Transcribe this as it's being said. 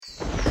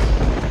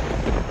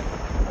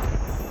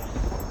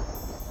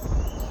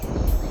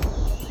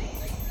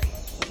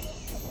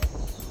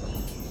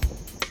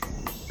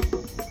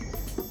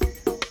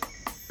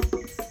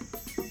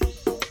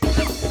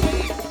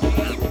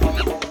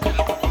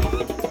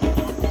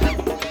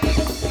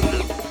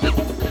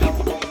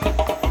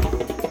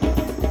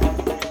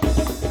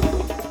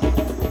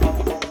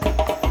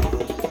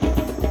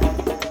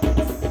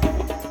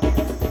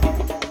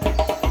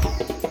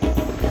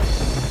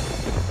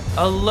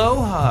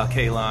Aloha,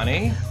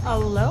 Kaylani.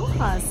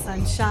 Aloha,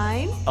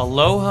 sunshine.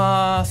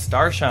 Aloha,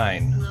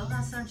 starshine.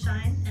 Aloha,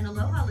 sunshine, and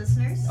aloha,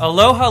 listeners.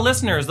 Aloha,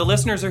 listeners. The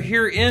listeners are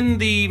here in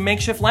the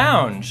makeshift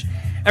lounge.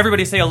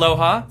 Everybody say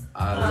aloha.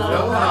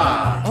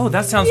 Aloha. Oh,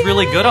 that sounds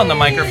really good on the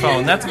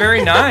microphone. That's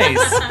very nice.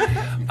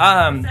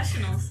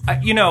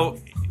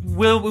 Professionals.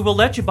 We will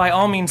let you by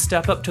all means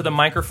step up to the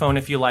microphone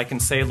if you like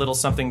and say a little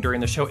something during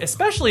the show,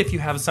 especially if you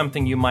have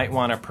something you might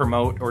want to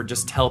promote or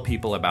just tell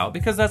people about,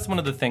 because that's one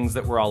of the things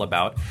that we're all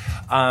about.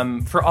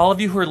 For all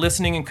of you who are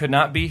listening and could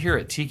not be here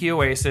at Tiki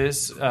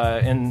Oasis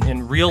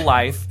in real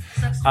life,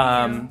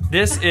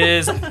 this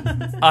is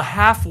a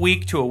half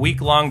week to a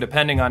week long,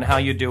 depending on how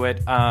you do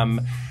it.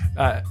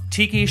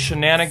 Tiki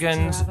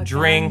shenanigans,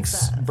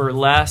 drinks,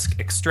 burlesque,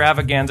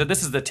 extravaganza.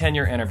 This is the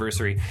 10-year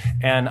anniversary,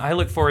 and I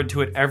look forward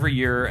to it every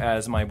year,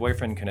 as my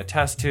boyfriend can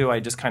attest to.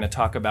 I just kind of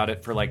talk about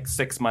it for like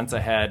 6 months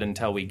ahead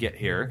until we get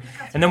here,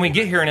 and then we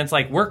get here and it's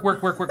like work,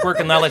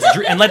 and now let's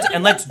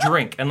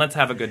drink and let's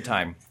have a good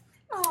time.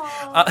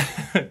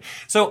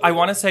 So I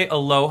want to say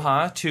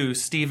aloha to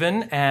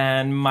Stephen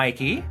and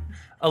Mikey.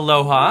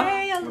 Aloha.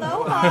 Hey,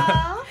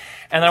 aloha.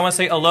 And I want to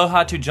say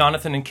aloha to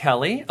Jonathan and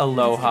Kelly.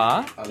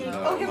 Aloha.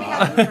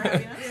 Aloha.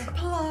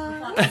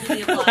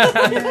 Okay, we have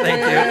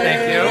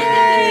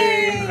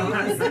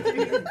Thank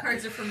you.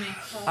 Cards are for me.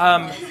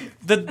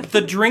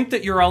 The drink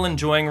that you're all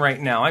enjoying right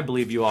now, I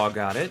believe you all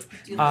got it,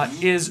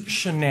 is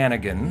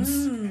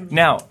shenanigans.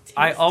 Now,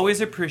 I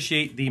always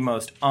appreciate the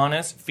most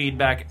honest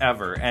feedback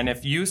ever. And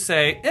if you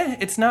say,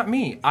 it's not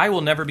me, I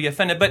will never be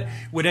offended. But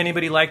would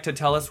anybody like to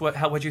tell us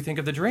what you think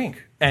of the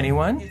drink?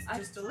 Anyone? It's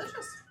just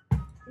delicious.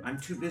 I'm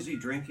too busy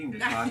drinking to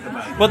talk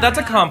about it. Well, that's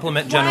a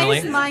compliment Why generally.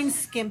 is mine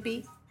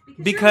skimpy?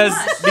 Because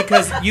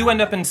you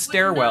end up in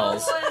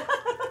stairwells.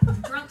 No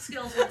drunk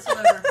skills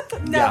whatsoever.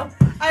 No, Yeah.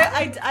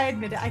 I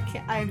admit it. I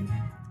can't.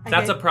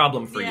 That's a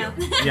problem for Yeah.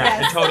 you.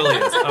 Yeah, it totally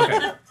is.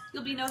 Okay.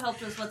 You'll be no help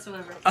to us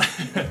whatsoever.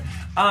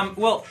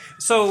 Well,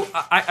 so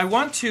I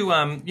want to,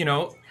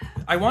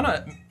 I want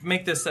to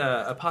make this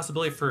a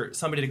possibility for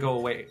somebody to go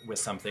away with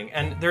something.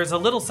 And there's a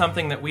little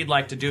something that we'd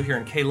like to do here,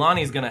 and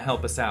Kaylani's going to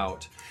help us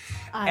out.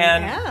 I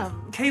And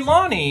am.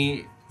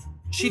 Kaylani,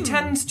 she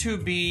tends to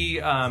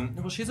be,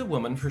 she's a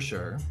woman for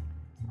sure.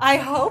 I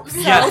hope so.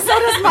 Yeah. So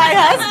does my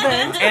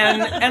husband.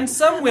 And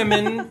some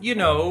women,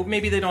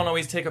 maybe they don't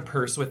always take a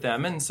purse with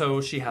them, and so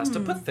she has to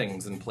put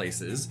things in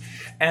places.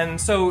 And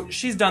so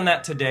she's done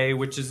that today,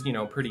 which is,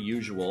 pretty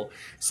usual.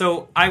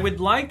 So I would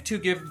like to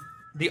give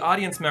the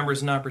audience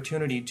members an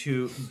opportunity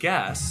to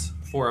guess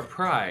for a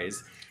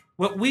prize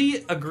what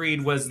we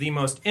agreed was the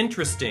most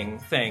interesting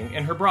thing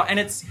in her bra. And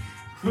it's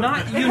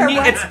not unique.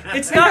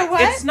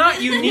 It's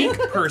not unique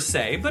per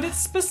se, but it's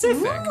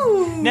specific.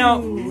 Ooh.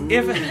 Now,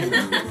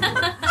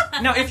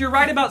 if you're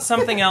right about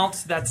something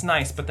else, that's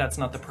nice, but that's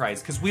not the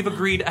prize, because we've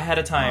agreed ahead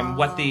of time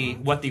what the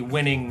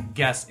winning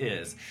guess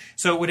is.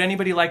 So, would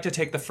anybody like to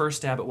take the first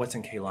stab at what's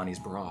in Kaylani's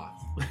bra?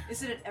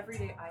 Is it an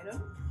everyday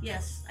item?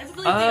 Yes. I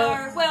believe they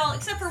are. Well,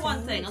 except for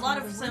one thing. A lot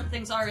of some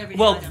things are everyday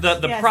Well, items.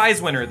 the Yes.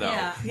 prize winner, though.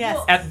 Yeah. Yes.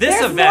 At this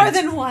There's event, more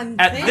than one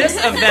At thing. this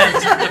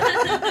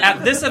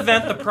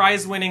event, the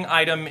prize-winning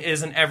item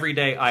is an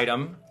everyday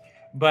item,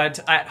 but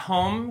at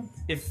home,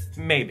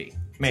 maybe.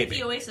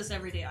 Tiki Oasis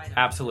everyday item.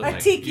 Absolutely. A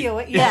tiki,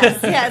 yes.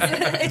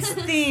 It's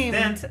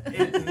themed.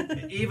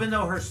 Then, even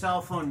though her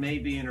cell phone may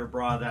be in her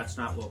bra, that's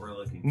not what we're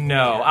looking for.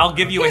 No, I'll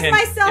give you Here's a my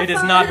hint. cell It is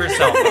phone. not her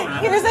cell phone.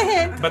 Here's a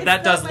hint. But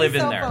that It's does not my live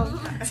in cell there.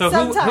 phone. So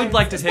Sometimes, who'd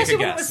like to take a especially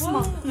when it guess?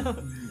 was small.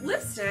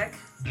 Lipstick.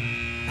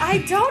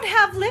 I don't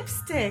have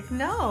lipstick.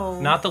 No.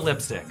 Not the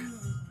lipstick.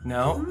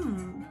 No.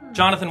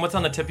 Jonathan, what's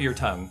on the tip of your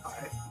tongue?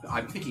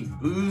 I'm thinking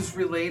booze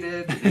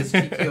related. Is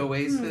Tiki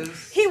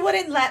Oasis? He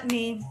wouldn't let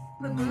me.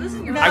 Put booze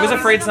in your No. I was he's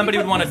afraid gonna somebody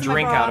put would want to booze in my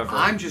drink bra. out of her.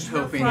 I'm just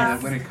hoping Yes.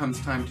 that when it comes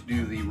time to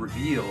do the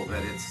reveal,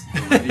 that it's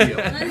the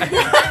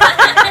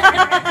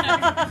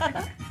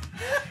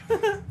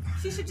reveal.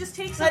 She should just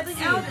take Let's something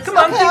see. out. Come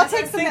on, Okay, I'll think-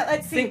 take some. think-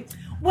 Let's see. think.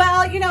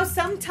 Well,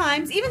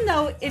 sometimes, even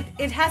though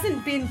it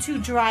hasn't been too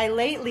dry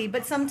lately,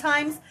 but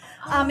sometimes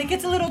it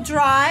gets a little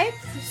dry,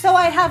 so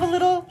I have a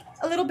little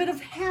bit of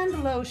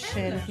hand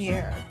lotion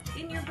here.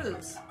 In your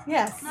boobs.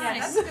 Yes.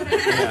 Nice. That's a good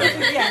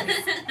idea.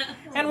 Yes.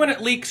 And when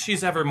it leaks,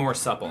 she's ever more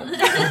supple.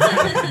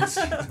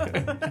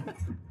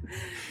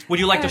 Would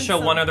you like to And show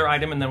so- one other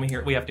item, and then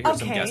we have to hear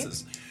some Okay.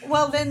 guesses?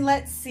 Well, then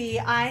let's see.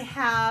 I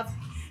have,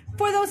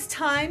 for those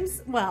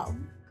times, well,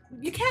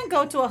 you can't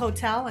go to a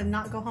hotel and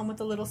not go home with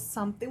a little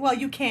something. Well,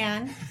 you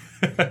can.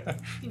 You can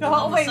go Oh,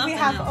 home with wait, we something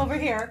have now. over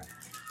here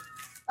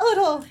a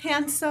little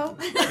hand soap.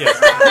 Yes.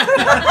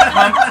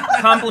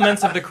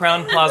 Compliments of the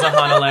Crown Plaza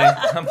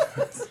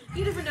Hanalei.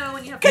 You never know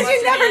when you have to Because wash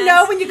you your never hands.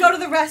 know when you go to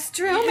the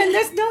restroom and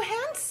there's no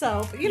hand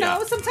soap.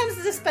 Yeah. Sometimes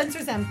the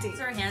dispenser's empty. Is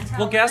there a hand towel?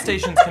 Well, gas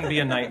stations can be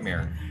a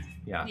nightmare.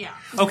 Yeah. Yeah.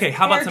 Okay,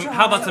 how about Hair some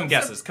dry.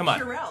 guesses? Come on.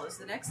 Purell is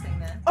the next thing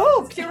then.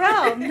 Oh,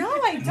 Purell. No,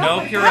 I don't. No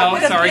That Purell.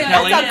 would have Sorry, been-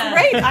 Kelly. That's a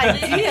great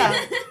idea.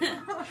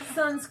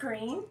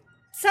 Sunscreen.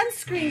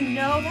 Sunscreen.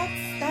 No,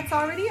 that's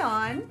already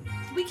on.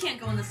 We can't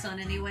go in the sun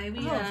anyway.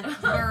 We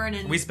burn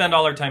and We spend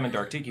all our time in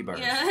dark tiki bars.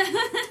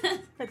 yeah.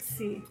 Let's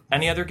see.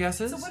 Any other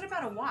guesses? So what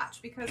about a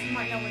watch? Because you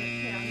might know when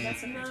you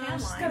mess up your tan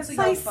she's line. got So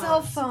My you-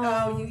 cell phone.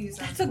 Oh, you use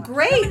That's a that.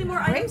 great, How many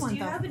more great items one do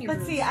you though. have in your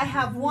Let's room? see. I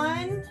have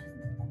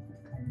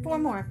 4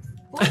 more.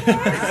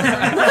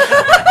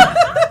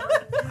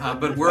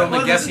 But we're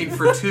only guessing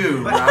for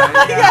 2, But,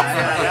 right?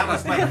 yeah, that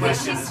was my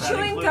question. She's That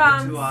chewing included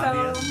gum, too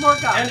obvious. so more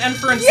gum. And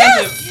for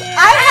incentive,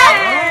 I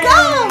have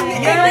gum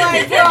in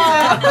my bra.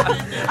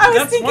 I was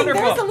That's thinking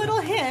wonderful. there's a little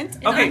hint.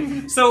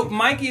 Okay, so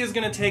Mikey is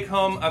going to take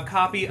home a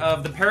copy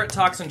of The Parrot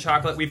Talks and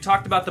Chocolate. We've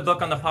talked about the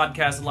book on the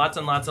podcast lots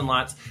and lots and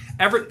lots.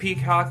 Everett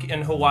Peacock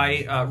in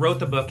Hawaii wrote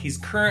the book. He's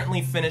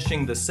currently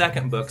finishing the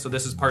second book, so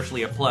this is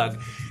partially a plug.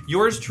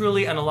 Yours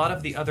truly and a lot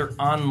of the other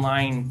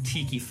online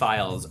tiki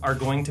files are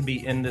going to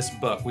be in this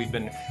book. We've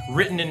been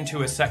written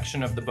into a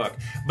section of the book.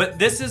 But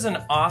this is an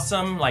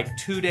awesome,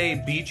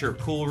 2-day beach or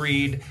pool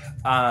read.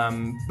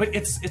 But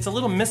it's a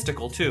little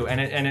mystical too,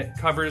 and it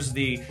covers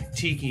the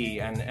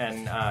tiki, and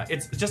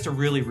it's just a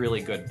really,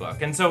 really good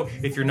book. And so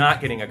if you're not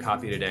getting a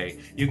copy today,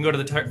 you can go to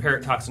the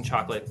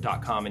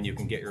parrottalksandchocolate.com and you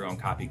can get your own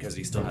copy because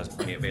he still has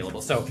plenty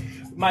available. So,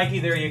 Mikey,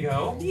 there you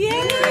go. Yay!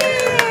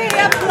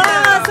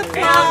 Applause, And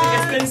applause.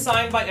 it's been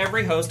signed by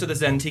every host of the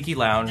Zen Tiki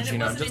Lounge.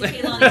 And it wasn't just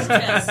in Kaylani's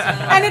chest. So.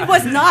 And it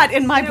was not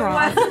in my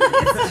bra.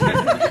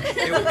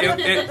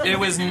 it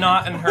was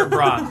not in her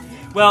bra.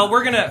 Well,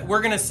 we're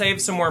gonna save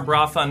some more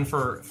bra fun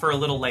for a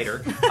little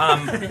later.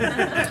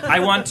 I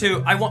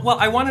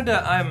wanted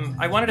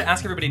to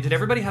ask everybody. Did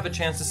everybody have a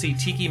chance to see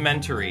Tiki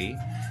Mentory,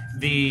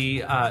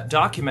 the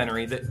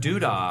documentary that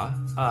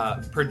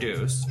Duda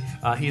produced?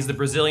 He's the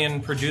Brazilian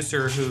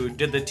producer who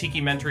did the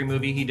Tiki Mentory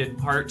movie. He did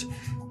part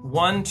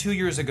 1 2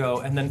 years ago,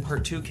 and then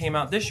part 2 came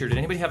out this year. Did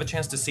anybody have a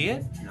chance to see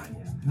it? Not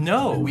yet.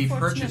 No. We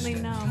purchased Fortunately,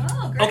 it. no.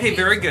 Oh, great. Okay,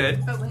 very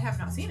good. But we have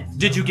not seen it.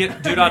 Did you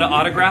get Duda to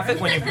autograph it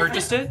when you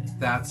purchased it?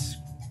 That's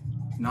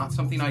not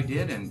something I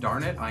did, and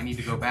darn it, I need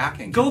to go back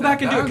and Go get back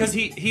that and do it done. because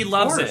he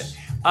loves Of it. course.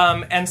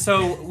 And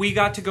so we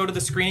got to go to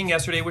the screening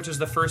yesterday, which was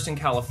the first in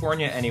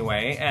California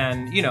anyway.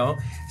 And,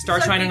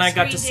 Starshine and I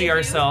got to see screen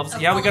ourselves.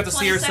 debut? Yeah, we A got to full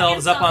see 20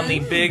 ourselves seconds up on the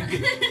on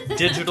big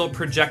digital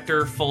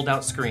projector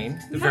fold-out screen.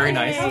 Very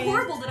nice. It's so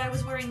horrible that I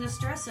was wearing this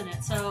dress in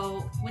it.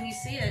 So when you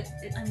see it,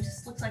 it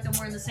just looks like I'm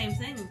wearing the same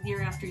thing year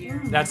after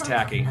year. That's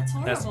tacky.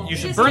 That's horrible. You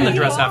should It is burn the tacky.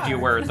 dress You after you are.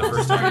 wear it the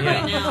first time. Right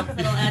Yeah. now,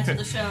 that'll add to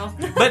the show.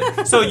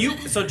 But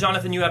so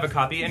Jonathan, you have a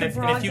copy, and if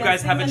you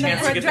guys have a broadcasting and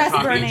chance the to get the dress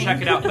copy, burning.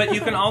 check it out. But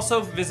you can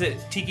also visit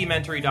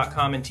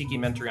tikimentory.com and Tiki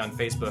Mentory on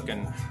Facebook,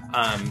 and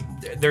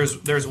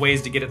there's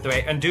ways to get it the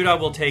way. And Duda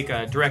will take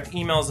direct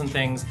emails and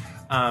things.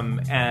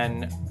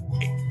 And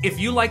if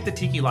you like the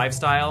tiki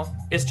lifestyle,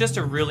 it's just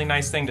a really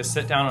nice thing to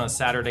sit down on a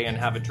Saturday and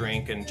have a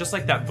drink, and just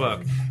like that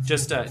book,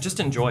 just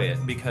enjoy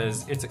it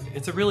because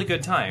it's a really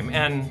good time,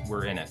 and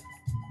we're in it.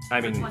 I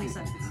mean, 20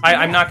 seconds.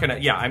 I'm not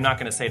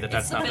gonna say that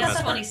that's It's not the the best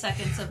best part. 20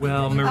 seconds of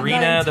Well, the movie.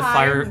 Marina, the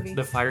entire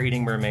movie.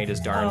 fire-eating mermaid is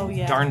Oh,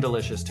 yeah. darn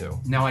delicious too.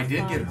 Now, I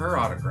did get her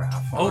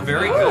autograph. Oh, on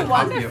very a good.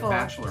 copy of Wonderful.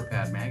 Bachelor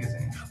Pad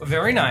magazine.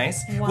 Very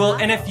nice. Wow. Well,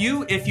 and if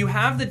you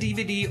have the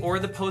DVD or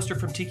the poster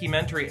from Tiki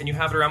Mentory and you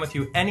have it around with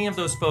you, any of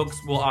those folks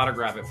will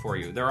autograph it for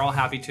you. They're all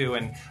happy to,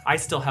 and I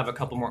still have a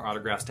couple more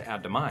autographs to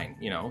add to mine.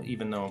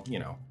 Even though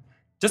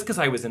just because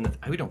I was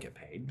we don't get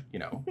paid.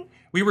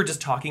 We were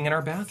just talking in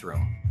our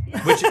bathroom,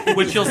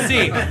 which you'll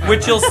see,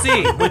 which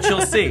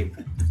you'll see.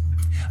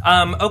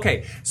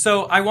 Okay,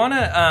 so I want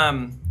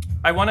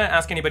to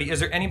ask anybody: is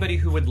there anybody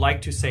who would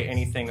like to say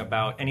anything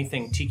about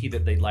anything tiki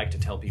that they'd like to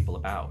tell people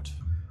about?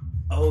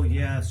 Oh,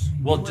 yes.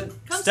 Well, Come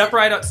step sit-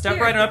 right up, step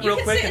Here, right up you real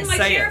can quick sit in and my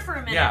say chair it. for a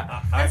minute.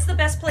 Yeah. That's the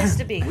best place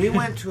to be. We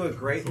went to a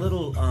great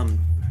little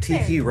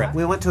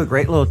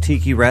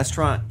tiki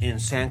restaurant in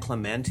San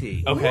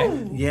Clemente.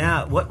 Okay.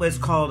 Yeah, what was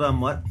called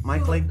what,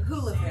 Mike Lee?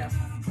 Hula Hoop.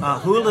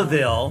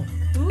 Hulaville.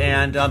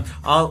 And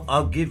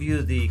I'll give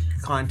you the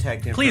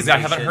contact information. Please, I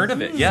haven't heard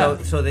of it. Yeah.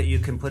 So that you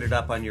can put it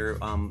up on your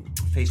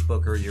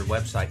Facebook or your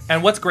website.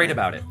 And what's great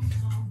about it?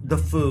 The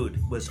food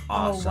was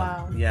awesome.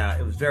 wow. Yeah,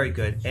 it was very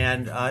good.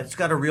 And it's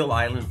got a real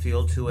island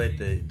feel to it.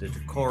 The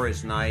decor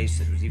is nice.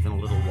 There's even a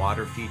little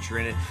water feature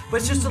in it. But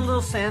it's just a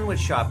little sandwich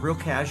shop, real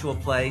casual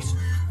place.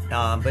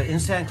 But in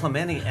San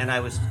Clemente, and I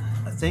was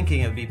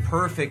thinking it would be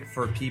perfect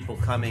for people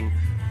coming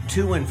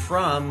to and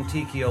from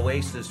Tiki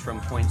Oasis from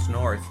points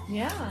north.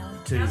 Yeah.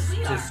 Yes,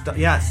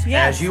 Yes.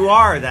 as you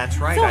are. That's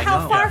right. So I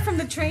how know. far from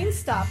the train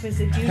stop is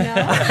it? Do you know?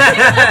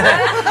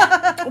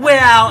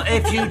 Well,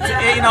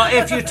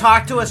 if you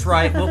talk to us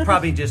right, we'll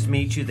probably just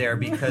meet you there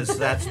because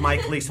that's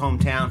Mike Lee's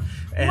hometown,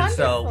 and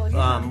Wonderful,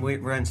 yeah.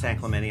 we're in San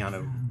Clemente on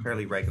a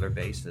fairly regular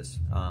basis.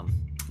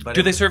 But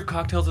Do they serve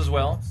cocktails as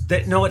well?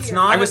 No, it's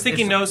not. I was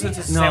thinking no, since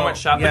it's a No, sandwich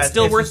shop, yeah, but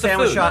still it's worth a the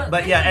sandwich food. shop.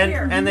 But yeah,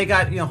 Beer. and they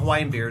got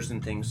Hawaiian beers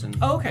and things. And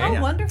Oh, okay. Oh, yeah.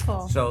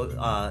 wonderful.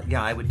 So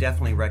yeah, I would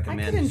definitely I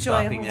recommend could enjoy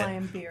a stopping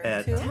Hawaiian beer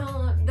at too.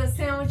 The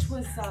sandwich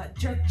was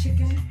jerk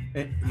chicken.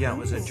 It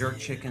was a jerk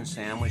chicken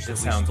sandwich that we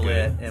sounds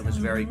split. good. It was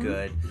very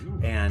good,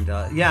 and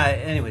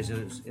anyways,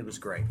 it was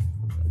great.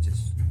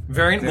 Just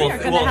Very well. We're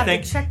gonna Well, have to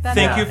thank check that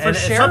thank out. you for And it's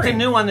sharing. something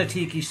new on the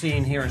tiki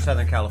scene here in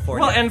Southern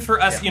California. Well, and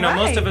for us, most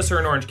Right. of us are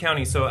in Orange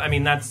County, so I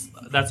mean that's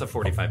a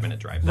 45-minute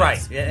drive. right,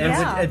 That's- and it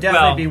Yeah. would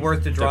definitely Well, be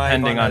worth the drive.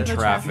 depending on the-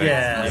 traffic.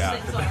 Yeah. Those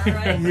things are,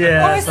 right?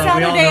 Yeah, Or a so we all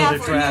Saturday know the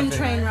afternoon traffic.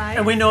 train ride.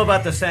 And we know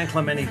about the San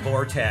Clemente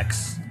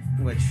vortex,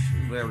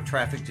 where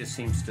traffic just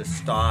seems to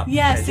stop.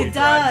 Yes, as you it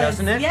drive, does.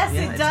 doesn't it? Yes,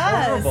 Yeah, it it's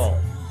does. horrible.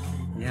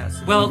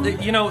 Yes. Well,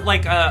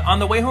 on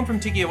the way home from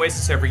Tiki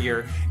Oasis every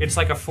year, it's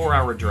like a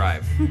 4-hour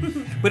drive.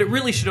 But it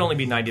really should only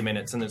be 90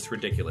 minutes, and it's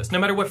ridiculous. No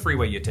matter what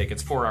freeway you take,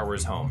 it's 4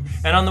 hours home.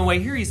 And on the way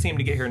here, you seem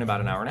to get here in about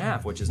an hour and a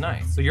half, which is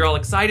nice. So you're all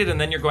excited, and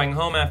then you're going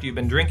home after you've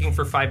been drinking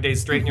for 5 days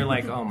straight, and you're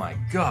like, oh my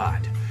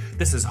God,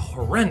 this is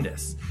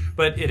horrendous.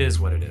 But it is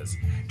what it is.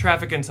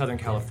 Traffic in Southern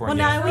Well, California.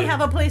 now we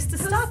have a place to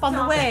stop on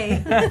the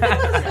way.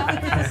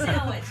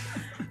 Sandwich.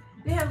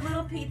 They have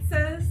little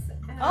pizzas.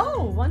 And,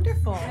 Oh,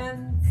 wonderful.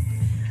 And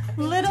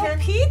Little 10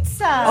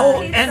 pizza.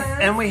 Oh, Pizza.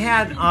 and we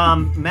had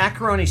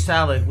macaroni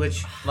salad,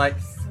 which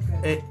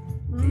it,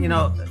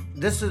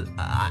 this is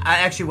I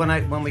actually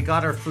when we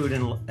got our food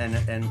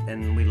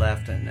and we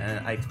left and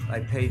I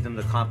paid them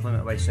the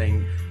compliment by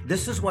saying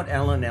this is what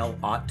L&L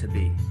ought to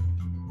be.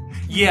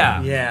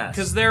 Yeah. Yes.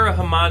 Because they're a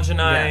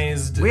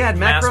homogenized, We had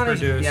macaroni,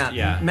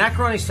 mass-produced.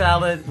 macaroni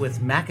salad with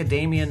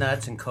macadamia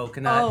nuts and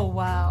coconut. Oh,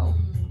 wow.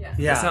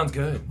 yeah, That sounds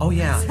good. Oh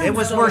yeah, it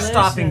was worth delicious.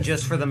 stopping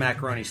just for the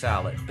macaroni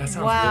salad. That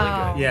sounds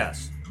Wow. really good.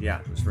 Yes, yeah,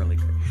 it was really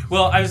good.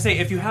 Well, I would say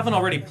if you haven't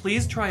already,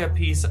 please try a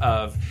piece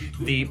of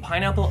the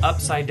pineapple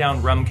upside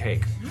down rum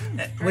cake.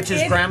 Which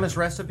is Grandma's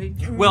recipe.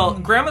 Well,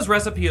 Grandma's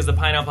recipe is the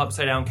pineapple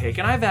upside down cake,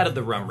 and I've added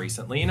the rum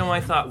recently.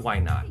 I thought, why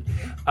not?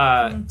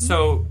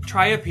 So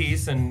try a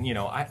piece, and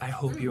I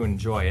hope you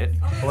enjoy it.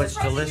 Oh, it's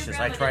delicious.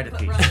 I tried a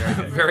piece.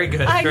 Very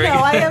good. I very know.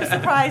 good. I am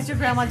surprised your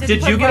grandma didn't.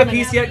 Did put you get a rum in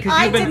piece it. yet? 'Cause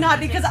I you've been- did not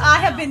because I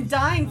have been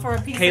dying for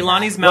a piece.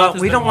 Kaylani's of mouth Well,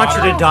 has we been don't want you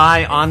to watering.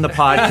 die on the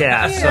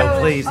podcast, so Ew.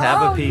 please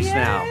have a Oh, piece yay.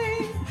 now.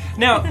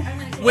 Now,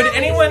 would Yeah,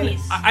 anyone?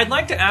 piece. I'd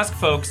like to ask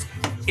folks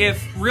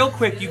if, real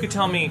quick, you could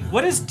tell me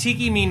what does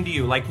tiki mean to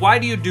you? Like, why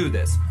do you do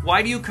this?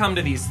 Why do you come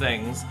to these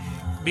things?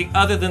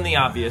 Other than the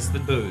obvious, the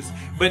booze.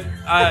 But,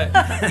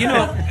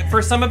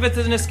 for some of it's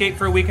an escape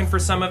for a week, and for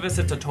some of us,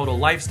 it's a total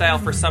lifestyle.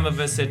 For some of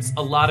us, it's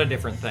a lot of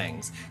different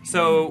things.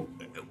 So,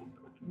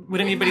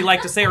 would anybody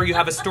like to say, or you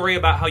have a story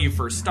about how you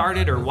first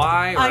started, or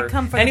why? Or I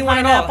come from anyone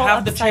at pineapple all?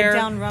 Have the upside chair.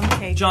 down rum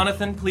cake.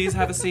 Jonathan, please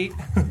have a seat.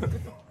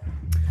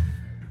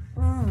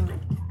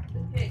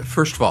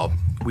 First of all,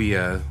 we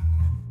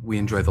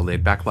enjoy the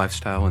laid-back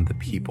lifestyle and the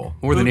people.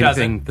 More than Who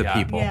doesn't? anything, the Yeah.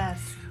 people. Yes.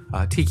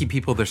 Tiki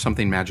people, there's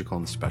something magical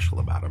and special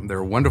about them. They're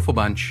a wonderful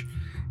bunch,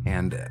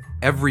 and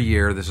every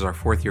year, this is our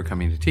 4th year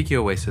coming to Tiki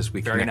Oasis,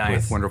 we Very connect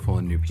nice. with wonderful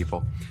and new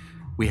people.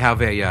 We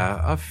have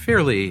a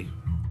fairly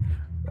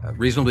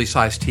reasonably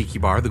sized tiki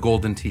bar, the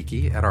Golden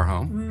Tiki, at our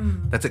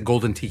home. That's at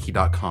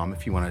goldentiki.com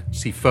if you want to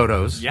see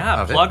photos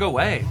Yeah, of plug it.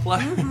 away.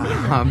 Plug.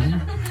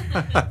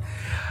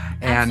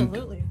 And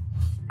Absolutely.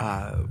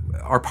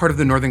 are part of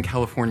the Northern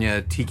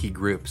California Tiki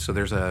group. So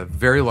there's a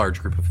very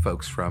large group of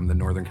folks from the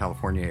Northern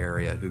California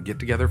area who get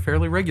together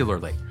fairly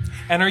regularly.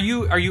 And are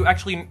you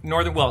actually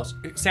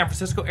San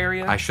Francisco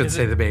area? I should Is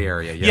say it? the Bay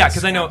Area, yes. Yeah,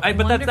 because I know, but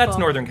that's Wonderful.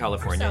 Northern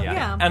California, So, yeah.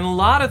 yeah. And a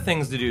lot of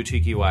things to do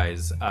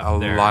tiki-wise up A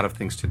there. lot of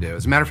things to do.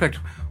 As a matter of fact,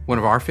 one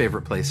of our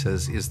favorite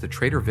places is the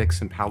Trader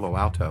Vic's in Palo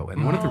Alto.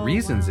 And one of the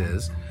reasons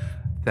is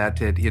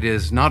that it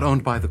is not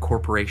owned by the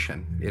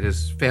corporation. It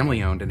is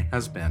family owned and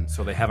has been.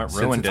 So they haven't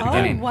since ruined its it.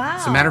 beginning. Oh, wow.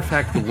 As a matter of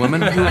fact, the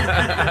woman who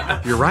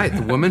you're right,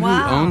 the woman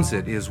Wow. who owns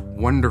it is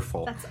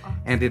wonderful. That's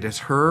awesome. And it is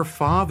her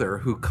father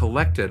who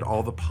collected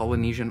all the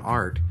Polynesian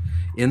art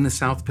in the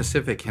South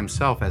Pacific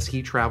himself as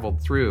he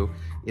traveled through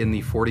in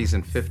the 40s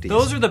and 50s.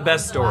 Those are the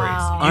best stories.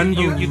 Wow.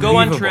 You go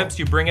on Unbelievable. trips,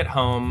 you bring it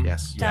home.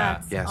 Yes. Yeah.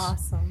 That's Yes.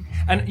 awesome.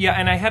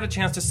 And I had a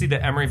chance to see the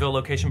Emeryville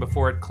location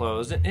before it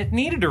closed. It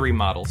needed a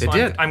remodel. So It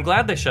did. I'm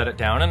glad they shut it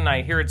down, and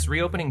I hear it's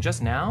reopening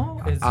just now.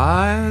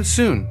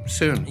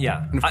 Soon.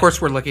 Yeah. And of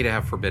course, we're lucky to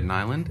have Forbidden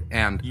Island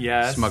and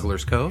Yes.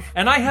 Smuggler's Cove.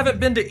 And I haven't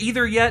been to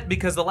either yet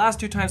because the last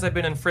 2 times I've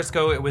been in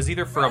Frisco, it was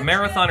either for a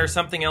marathon or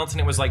something else,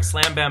 and it was like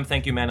slam bam,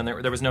 thank you, man, and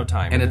there was no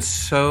time. And it's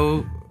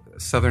so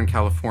Southern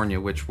California,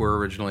 which we're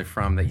originally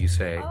from, that you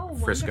say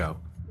Frisco.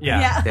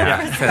 yeah.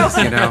 Yeah, because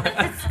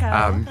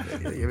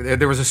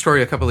there was a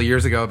story a couple of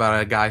years ago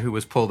about a guy who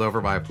was pulled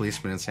over by a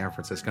policeman in San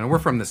Francisco. And we're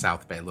from the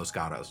South Bay, Los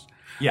Gatos.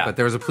 Yeah. But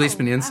there was a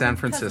policeman in San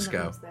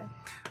Francisco,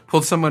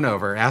 pulled someone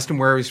over, asked him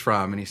where he's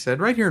from, and he said,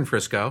 "Right here in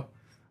Frisco."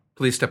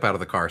 "Please step out of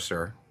the car,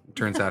 sir." It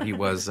turns out he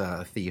was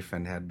a thief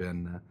and had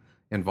been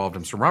involved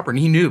in some robbery. And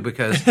he knew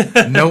because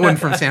no one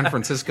from San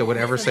Francisco would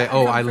ever say,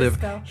 "Oh, I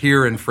live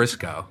here in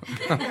Frisco."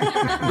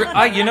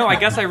 I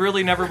guess I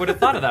really never would have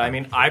thought of that. I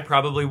mean, I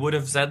probably would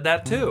have said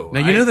that too. Now,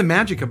 you know the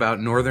magic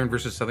about Northern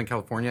versus Southern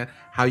California?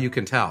 How you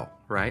can tell,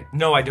 right?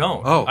 No, I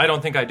don't. Oh. I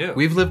don't think I do.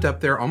 We've lived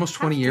up there almost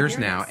 20 years hear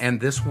now, this. and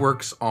this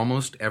works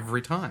almost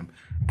every time.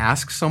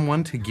 Ask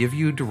someone to give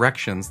you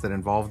directions that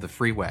involve the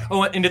freeway.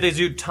 Oh, and did they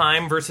do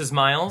time versus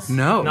miles?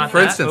 No. Not For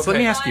that? instance, let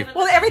Okay. me ask you.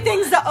 Well,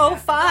 everything's the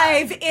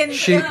 05 in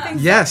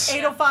everything's yes. the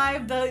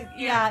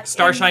 805.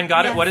 Starshine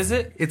got it. yes. What is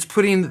it? It's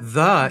putting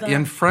the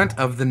in front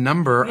of the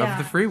number Yeah. of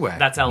the freeway.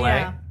 That's LA.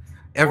 Yeah.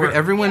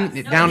 Everyone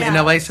Yeah. down in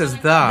Yeah. LA says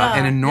the,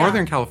 and in yeah.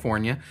 Northern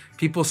California,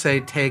 people say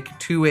take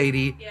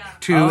 280, Yeah.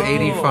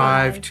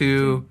 285,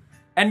 to...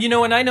 And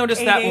and I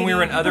noticed that when we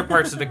were in 880. other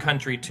parts of the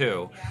country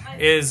too,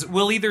 is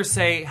we'll either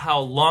say how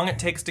long it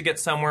takes to get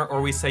somewhere,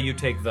 or we say you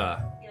take the.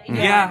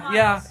 Yeah.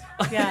 Yeah.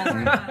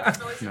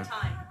 It's always the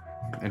time.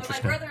 Interesting.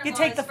 But my brother-in-law You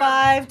take is the from,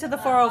 5 to the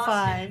Boston,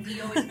 405. and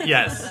he always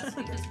Yes. us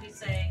because we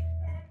say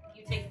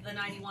you take the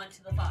 91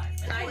 to the 5.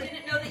 And I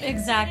didn't know that you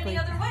Exactly.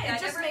 could say it any other way. It I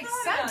just never makes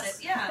thought about sense.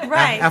 it. Yeah.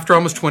 Right. After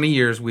almost 20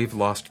 years, we've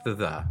lost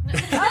the.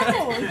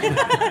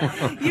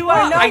 Oh. You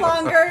are no I-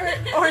 longer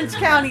Orange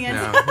County in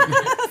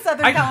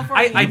Southern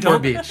California. I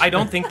Newport Beach.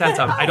 don't think that's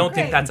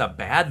great. that's a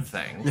bad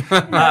thing.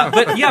 But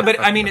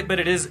I mean, but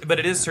it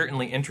is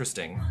certainly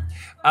interesting.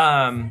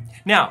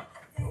 Now,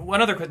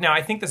 one other question. Now,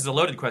 I think this is a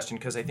loaded question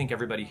because I think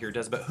everybody here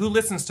does. But who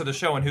listens to the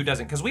show and who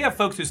doesn't? Because we have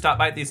folks who stop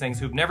by at these things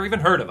who've never even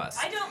heard of us.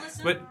 I don't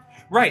listen. But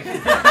right, no,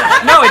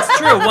 it's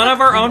true. One of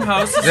our own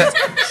hosts,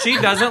 she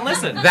doesn't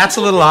listen. That's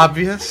a little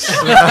obvious.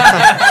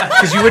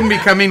 Because you wouldn't be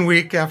coming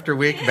week after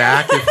week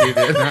back if you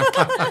did.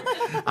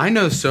 I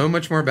know so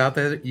much more about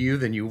you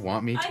than you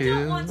want me I to.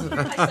 don't want to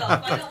myself.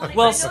 I don't want to.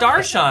 Well, I know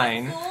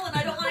Starshine- it's full and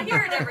I don't want to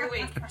hear it every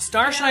week.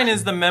 Starshine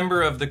is the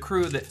member of the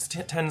crew that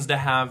tends to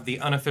have the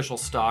unofficial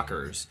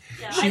stalkers.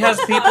 Yeah. She has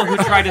people who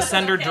try to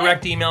send her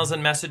direct emails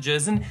and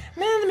messages, and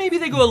maybe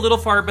they go a little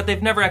far, but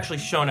they've never actually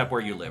shown up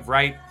where you live,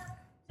 right?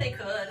 They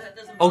could. That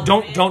doesn't Oh,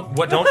 bother me.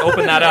 don't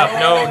open that up.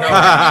 No.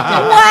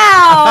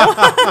 Wow!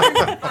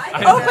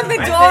 Open the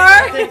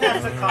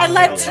door and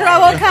let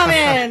trouble come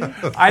in.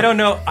 I don't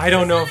know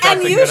if that's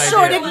And a you good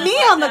shorted idea. me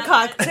on the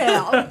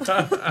cocktail.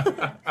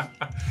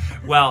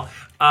 Well,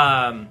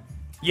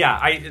 yeah,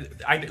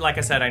 I like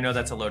I said, I know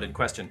that's a loaded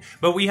question,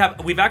 but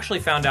we've actually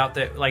found out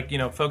that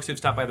folks who've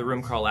stopped by the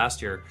room crawl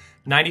last year,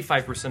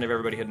 95% of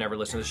everybody had never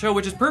listened to the show,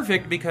 which is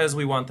perfect because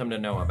we want them to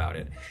know about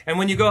it. And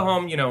when you go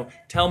home,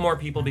 tell more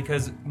people,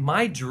 because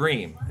my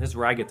dream, this is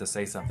where I get to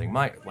say something,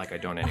 like I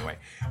don't anyway.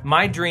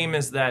 My dream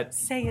is that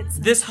Say it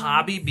this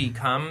hobby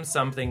becomes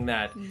something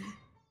that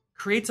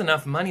creates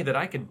enough money that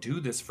I could do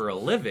this for a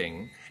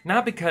living,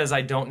 not because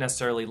I don't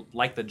necessarily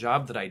like the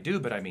job that I do,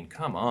 but I mean,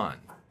 come on.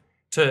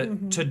 To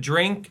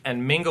drink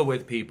and mingle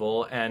with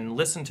people and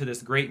listen to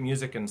this great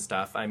music and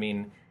stuff, I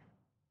mean,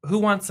 who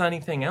wants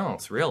anything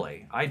else,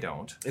 really? I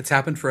don't. It's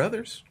happened for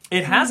others.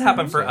 It has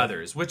happened for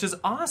others, which is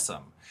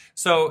awesome.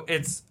 So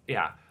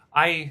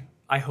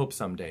I hope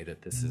someday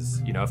that this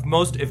is,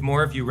 if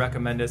more of you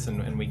recommend us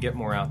and we get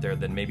more out there,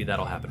 then maybe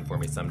that'll happen for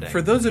me someday.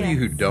 For those of you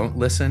who don't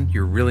listen,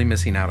 you're really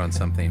missing out on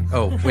something.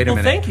 Oh, wait a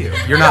minute. thank you.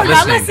 You're not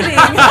Not listening. listening.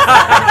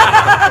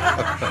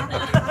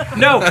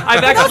 No,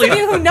 I've Those actually... of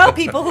you who know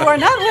people who are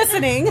not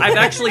listening. I've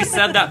actually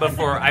said that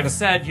before. I've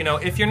said,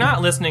 if you're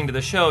not listening to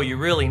the show, you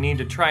really need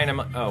to try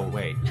and... Oh,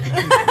 wait.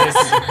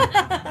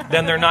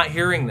 Then they're not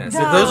hearing this.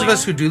 No. Those of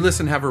us who do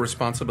listen have a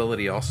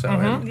responsibility also.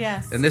 And,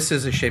 Yes. and this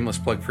is a shameless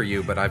plug for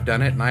you, but I've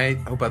done it, and I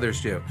hope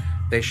others do.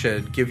 They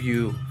should give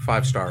you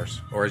 5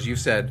 stars. Or as you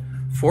said,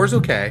 4's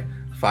okay,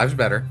 5's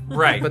better.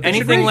 Right. But they should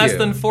Anything rate less you.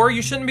 than 4,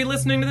 you shouldn't be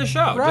listening to the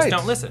show. Right. Just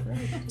don't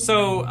listen.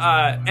 So,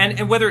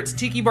 and whether it's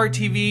Tiki Bar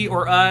TV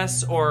or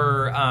us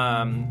or,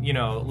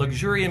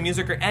 Luxuria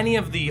Music or any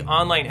of the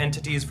online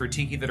entities for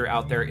Tiki that are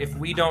out there, if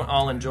we don't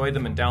all enjoy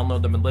them and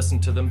download them and listen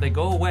to them, they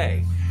go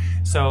away.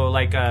 So,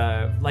 like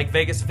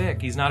Vegas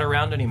Vic, he's not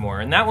around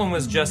anymore. And that one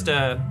was just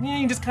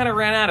he just kind of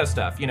ran out of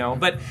stuff,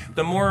 But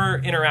the more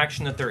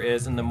interaction that there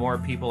is and the more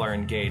people are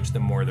engaged, the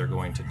more they're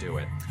going to do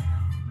it.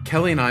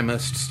 Kelly and I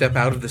must step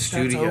out of the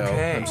studio.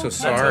 okay. I'm so That's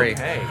sorry.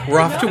 okay. We're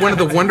off to one of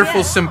the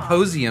wonderful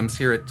symposiums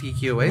here at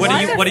Tiki Oasis. What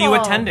are you Wonderful.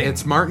 attending?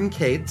 It's Martin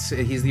Cates.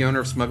 He's the owner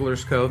of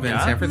Smuggler's Cove in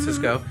Yeah. San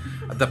Francisco.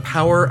 The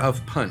Power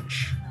of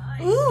Punch.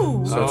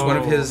 Ooh. So it's one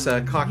of his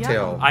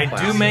cocktail I do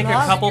classes. make a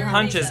Love couple your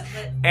punches,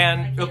 makeup,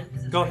 and but I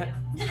can't go ahead.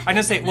 I'm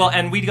gonna say,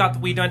 and we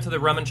went to the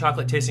rum and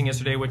chocolate tasting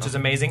yesterday, which is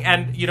amazing.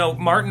 And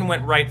Martin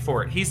went right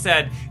for it. He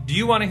said, "Do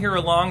you want to hear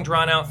a long,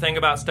 drawn out thing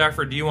about stuff,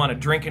 or do you want to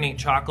drink and eat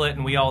chocolate?"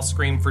 And we all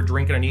screamed for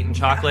drinking and eating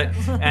chocolate.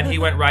 And he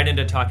went right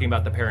into talking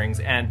about the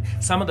pairings and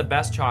some of the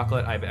best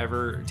chocolate I've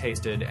ever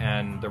tasted,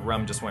 and the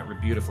rum just went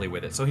beautifully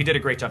with it. So he did a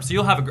great job.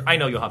 So I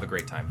know you'll have a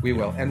great time. We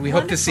will. And we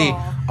hope to see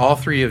Wonderful. all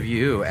 3 of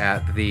you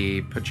at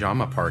the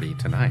pajama party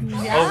tonight.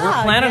 Oh,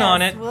 we're planning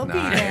on it. We'll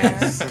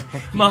Nice. be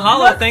there.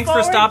 Mahalo! Look Thanks for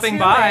forward stopping to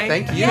by. it.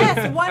 Thank you.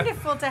 Yes,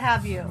 wonderful to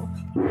have you.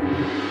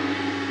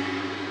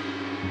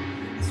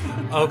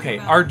 Okay,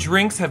 our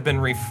drinks have been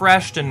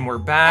refreshed, and we're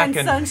back.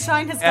 And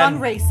Sunshine has and-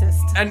 gone racist.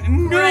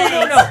 And no.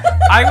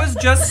 I was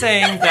just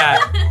saying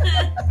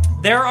that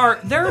there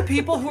are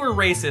people who are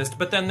racist,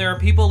 but then there are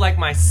people like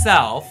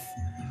myself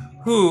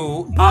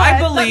who But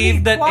I let believe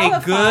me that a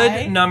qualify.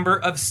 good number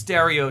of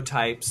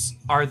stereotypes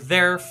are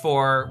there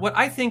for what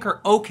I think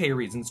are okay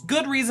reasons.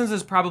 Good reasons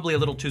is probably a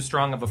little too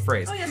strong of a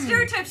phrase. Oh yeah,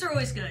 stereotypes are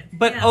always good.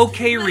 But Yeah.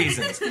 okay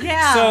reasons.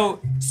 Yeah.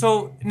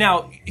 So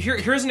now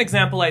here's an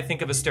example I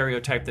think of a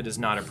stereotype that is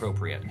not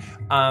appropriate.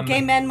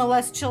 Gay men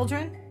molest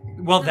children.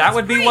 Well, that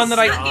would be one that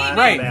I Priests, not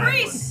gay right. men,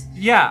 priests.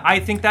 Yeah, I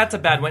think that's a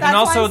bad one. That's And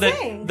also what I'm that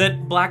saying.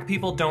 that black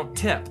people don't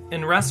tip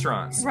in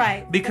restaurants.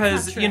 Right, that's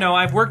Because, not true. you know,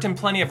 I've worked in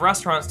plenty of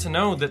restaurants to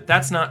know that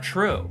that's not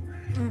true.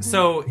 Mm-hmm.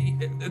 So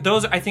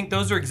I think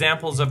those are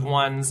examples of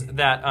ones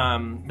that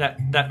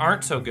that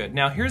aren't so good.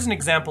 Now, here's an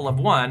example of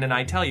one, and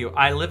I tell you,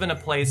 I live in a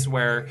place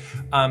where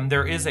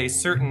there is a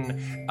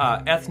certain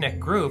ethnic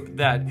group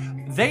that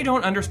they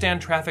don't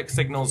understand traffic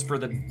signals for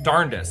the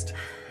darndest.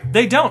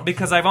 They don't,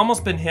 because I've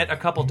almost been hit a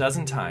couple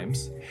dozen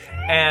times,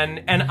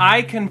 and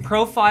I can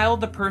profile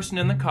the person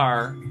in the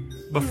car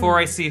before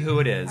I see who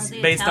it is, Are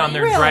they based on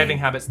their Italian? Really? driving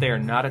habits. They are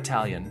not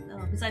Italian.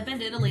 Because I've been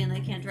to Italy and they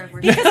can't drive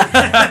worse.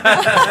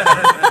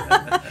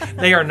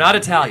 They are not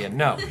Italian.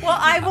 No. Well,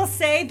 I will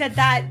say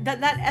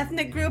that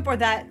ethnic group or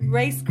that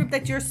race group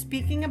that you're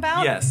speaking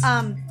about. Yes.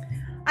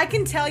 I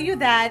can tell you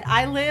that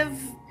I live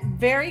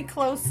very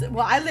close.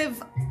 Well, I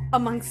live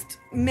amongst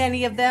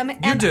many of them.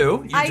 And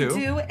do. You I do.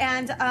 do.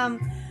 And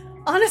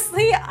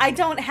honestly, I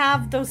don't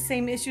have those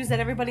same issues that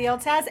everybody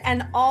else has.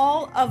 And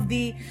all of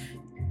the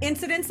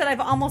incidents that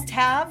I've almost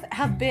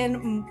have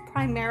been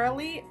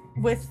primarily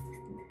with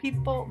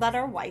people that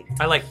are white.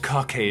 I like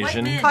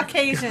Caucasian. White men.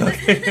 Caucasian,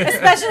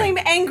 especially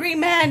angry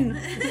men.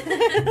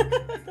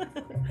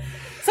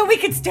 So we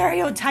could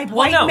stereotype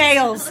white no.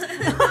 males.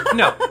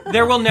 No,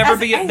 there will never As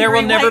be angry there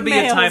will never white be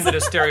a time males. that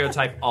a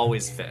stereotype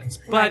always fits.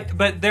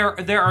 But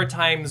there are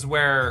times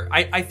where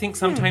I think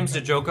sometimes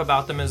to joke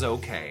about them is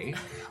okay.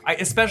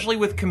 Especially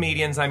with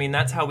comedians, I mean,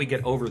 that's how we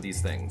get over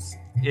these things,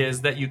 is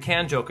that you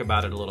can joke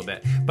about it a little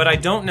bit. But I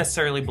don't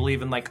necessarily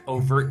believe in, like,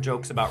 overt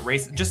jokes about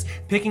race. Just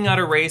picking out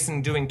a race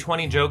and doing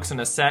 20 jokes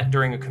in a set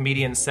during a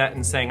comedian set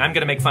and saying, I'm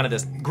going to make fun of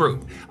this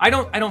group. I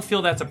don't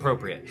feel that's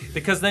appropriate,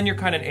 because then you're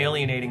kind of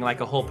alienating,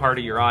 like, a whole part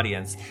of your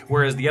audience,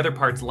 whereas the other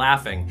part's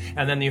laughing,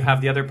 and then you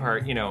have the other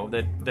part, you know,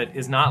 that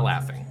is not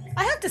laughing.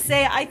 I have to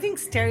say, I think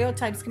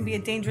stereotypes can be a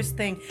dangerous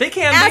thing. They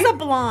can As be. a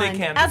blonde, They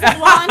can. as a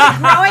blonde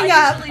growing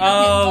up. Usually don't get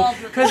Oh,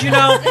 involved with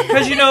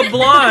because you know,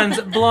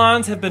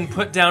 blondes have been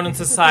put down in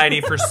society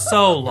for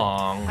so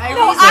long. I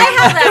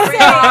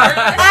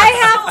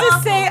have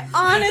to say,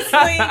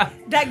 honestly,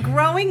 that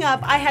growing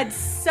up, I had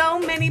so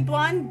many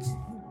blonde,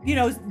 you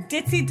know,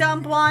 ditzy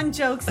dumb blonde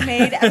jokes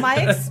made at my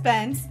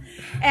expense.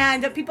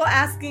 And people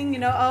asking, you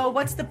know, oh,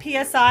 what's the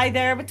PSI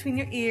there between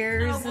your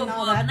ears Oh, and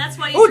all and that. that's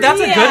why you Oh, that's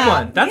a Yeah, good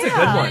one. That's a good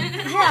yeah, one.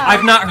 yeah.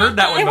 I've not heard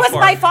that one It was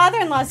before. my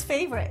father-in-law's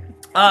favorite.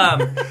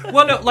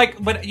 Well, no,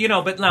 like, but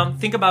now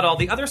think about all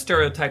the other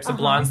stereotypes of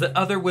blondes that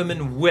other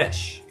women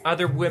wish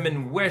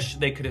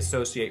they could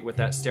associate with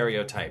that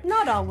stereotype.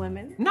 Not all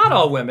women. Not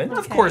all women, of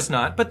Okay. course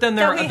not. But then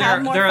Don't we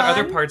have more there are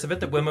other fun? parts of it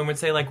that women would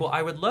say, like, well,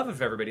 I would love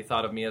if everybody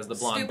thought of me as the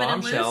blonde Stupid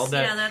and bombshell. loose?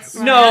 That Yeah, that's-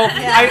 no,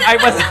 Yeah.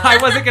 I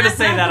wasn't going to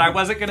say that. I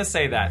wasn't going to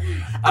say that.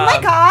 Oh my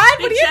God!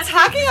 What are you Jeff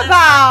talking Bezos.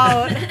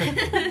 about?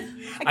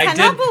 I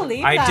cannot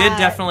believe I that. did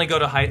definitely go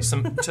to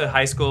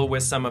high school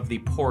with some of the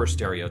poor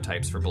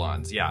stereotypes for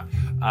blondes. Yeah,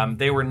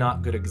 they were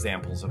not good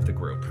examples of the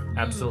group.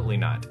 Absolutely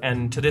not.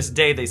 And to this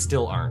day, they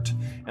still aren't.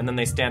 And then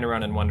they stand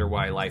around and wonder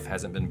why life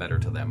hasn't been better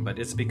to them. But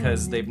it's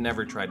because they've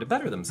never tried to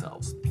better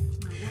themselves.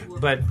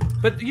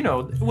 But you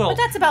know, well, But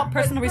that's about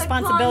personal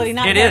responsibility,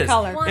 not it hair is.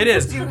 color. It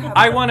is. do have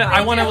I want to.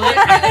 I want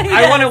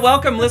to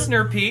welcome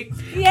listener Pete.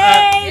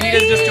 Yay! Pete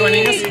is just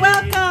joining us.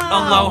 Welcome.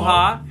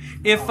 Aloha.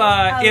 If you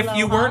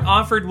Aloha. weren't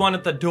offered one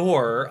at the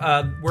door,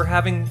 we're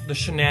having the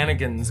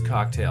Shenanigans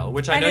cocktail,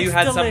 which I And know you it's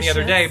had some the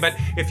other day. delicious.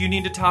 But if you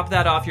need to top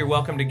that off, you're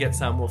welcome to get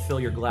some. We'll fill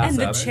your glass And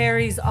the up.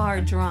 cherries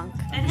are drunk.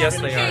 And Yes, have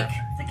some they cake.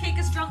 are. The cake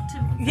is drunk too.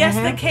 Yes,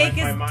 Mm-hmm. the cake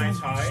is. My mind's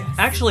high.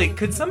 Actually,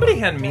 could somebody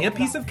hand me a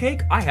piece of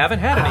cake? I haven't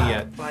had any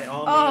yet. By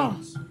all Oh.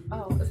 means.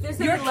 Oh, if there's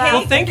Your any cake- left,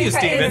 Well, thank you, I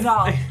can eat Stephen. it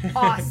all.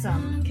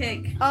 Awesome.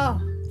 Cake.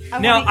 Oh.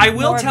 Now, wanna I eat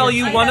will more of tell your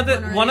you cake. one of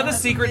have the one one of already. the I'll have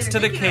some secrets to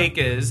later. the Thank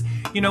you, cake is,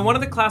 you know, one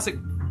of the classic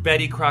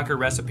Betty Crocker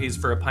recipes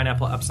for a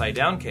pineapple upside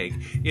down cake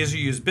is you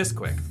use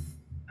Bisquick.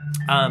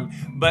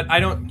 But I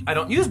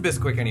don't use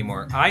Bisquick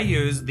anymore. I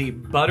use the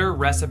butter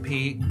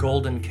recipe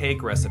golden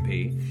cake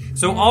recipe.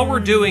 So all we're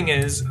doing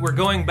is we're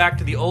going back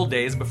to the old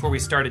days before we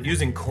started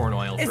using corn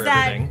oil for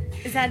everything.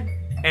 Is that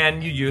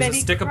And you use Betty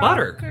a stick of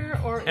butter. Crocker,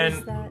 or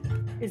And-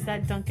 is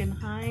that Duncan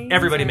Hines?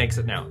 Everybody or- makes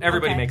it now.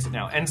 Everybody Okay. makes it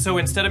now. And so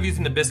instead of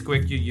using the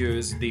Bisquick, you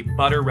use the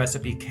butter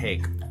recipe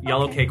cake,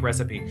 yellow cake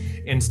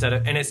recipe instead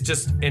of, and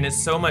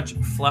it's so much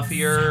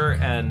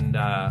fluffier and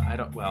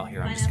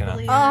here I'm just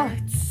Pineapple-y. gonna. Oh,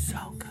 it's so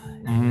good.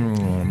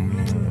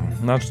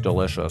 That's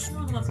delicious.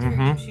 Everyone loves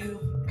to chew.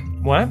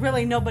 What?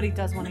 Really, nobody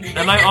does want to eat.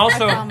 And I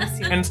also, promise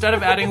you. instead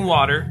of adding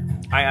water,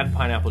 I add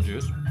pineapple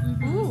juice.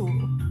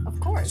 Ooh, of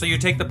course. So you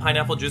take the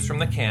pineapple juice from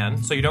the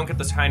can, so you don't get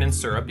the kind in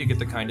syrup, you get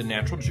the kind in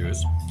natural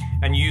juice,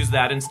 and you use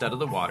that instead of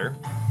the water.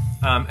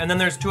 And then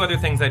there's two other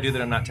things I do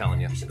that I'm not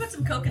telling you. You should put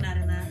some coconut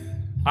in that.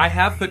 I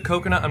have put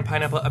coconut on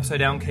pineapple upside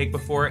down cake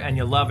before, and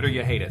you love it or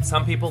you hate it.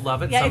 Some people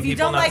love it. Yeah, some if you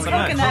people don't not like so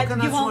much. coconut,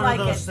 Coconut's you won't one like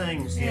of those it.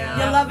 things. You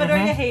Yeah. love it or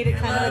you hate it,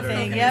 kind of a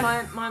thing. Yep.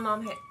 My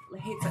mom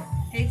hates it.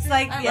 It's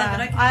like, I love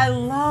yeah, it. I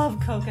love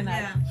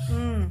coconut.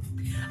 Yeah.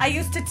 I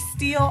used to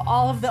steal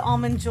all of the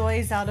almond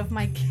joys out of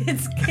my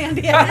kids'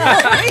 candy at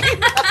Halloween.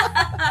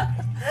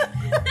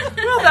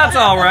 Well, that's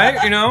all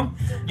right, you know.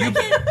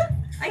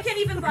 I can't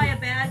even buy a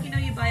bag. You know,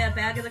 you buy a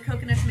bag of the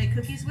coconut to make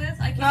cookies with.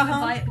 I can't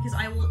even buy it because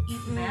I will eat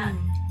the bag.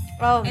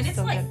 Oh, And it's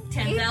so like good.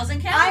 10,000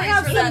 I calories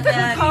have for that some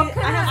bag.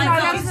 coconut. I I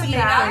have don't some eat it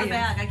out of for the you.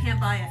 bag. I can't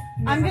buy it.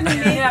 I'm gonna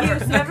make you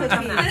some Never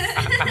done cookies.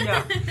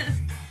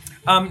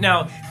 that.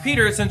 Now,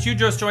 Peter, since you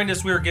just joined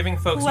us, we were giving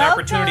folks an Welcome,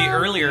 opportunity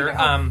earlier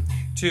Peter.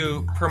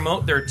 to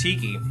promote their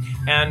tiki,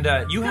 and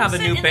you have a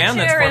sit new in the band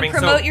that's Chair and forming.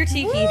 promote So, your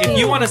tiki. if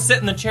you want to sit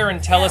in the chair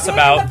and tell us Sit in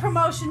about the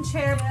promotion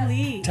chair,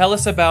 please. tell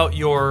us about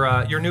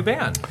your new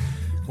band.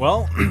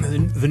 Well,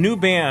 the new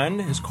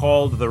band is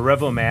called the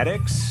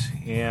Revomatics,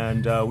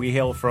 and we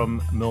hail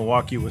from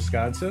Milwaukee,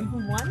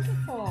 Wisconsin.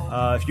 Wonderful.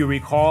 If you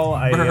recall,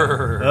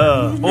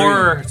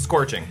 Or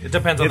scorching. It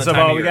depends on it's the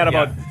time about of we year. got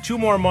Yeah. about 2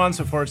 more months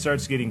before it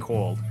starts getting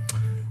cold.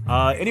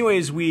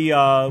 Anyways, we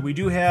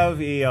do have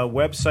a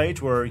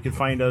website where you can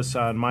find us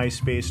on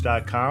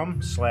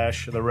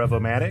myspace.com/the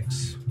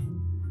Revomatics.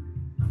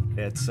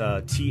 It's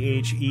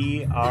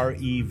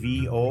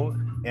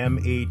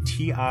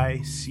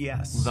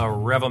TheRevomatics. The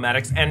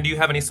Revomatics. And do you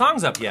have any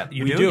songs up yet?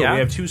 You We do? do. Yeah? We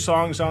have 2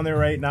 songs on there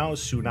right now: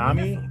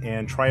 "Tsunami"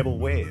 and "Tribal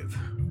Wave."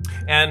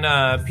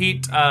 And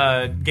Pete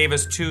gave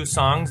us 2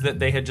 songs that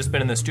they had just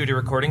been in the studio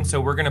recording, so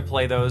we're going to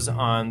play those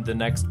on the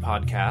next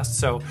podcast.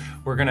 So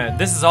we're going to,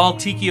 this is all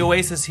Tiki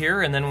Oasis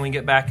here, and then when we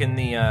get back in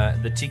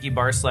the Tiki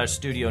Bar /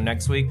 studio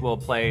next week, we'll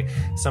play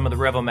some of the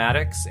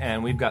Revomatics,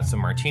 and we've got some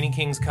Martini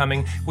Kings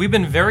coming. We've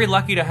been very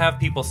lucky to have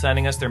people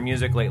sending us their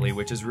music lately,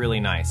 which is really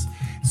nice.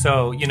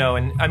 So, you know,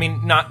 and I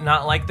mean,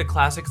 not like the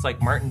classics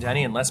like Martin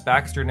Denny and Les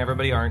Baxter and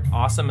everybody aren't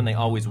awesome, and they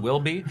always will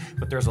be,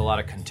 but there's a lot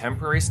of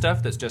contemporary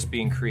stuff that's just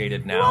being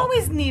created now. You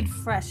always need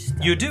fresh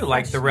stuff. You do,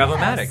 like the Fresh-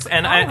 Revomatics. yes,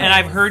 and always.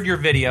 I've heard your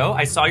video.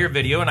 I saw your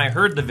video and I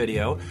heard the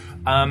video.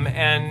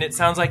 And it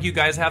sounds like you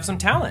guys have some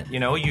talent. You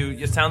know,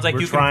 it sounds like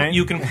We're you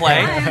trying. can play.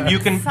 I'm you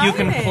can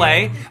excited.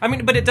 play. I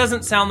mean, but it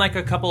doesn't sound like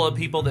a couple of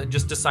people that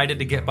just decided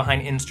to get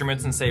behind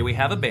instruments and say we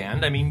have a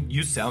band. I mean,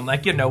 you sound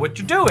like you know what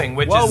you're doing,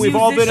 which Well, is we've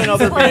all been in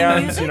other Musicians playing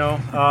bands, music? you know.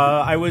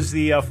 I was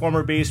the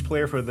former bass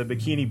player for the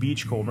Bikini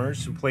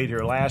Beachcombers, who played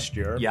here last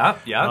year.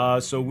 Yeah.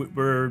 So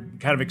we're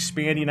kind of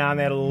expanding on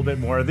that a little bit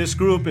more. This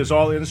group is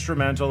all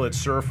instrumental. It's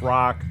surf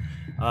rock.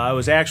 I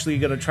was actually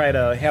going to try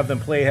to have the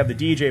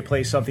DJ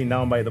play something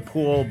down by the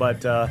pool,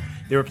 but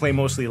they were playing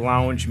mostly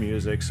lounge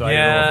music, so I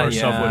didn't know if our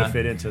stuff would have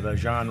fit into the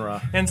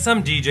genre. And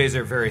some DJs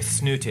are very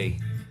snooty.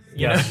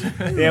 Yes,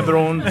 they have their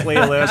own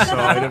playlist, so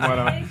I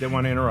didn't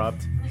want to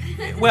interrupt.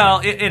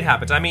 Well, it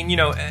happens. I mean, you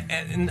know,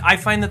 and I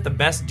find that the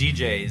best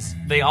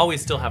DJs, they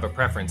always still have a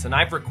preference. And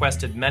I've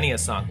requested many a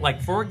song.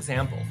 Like, for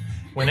example,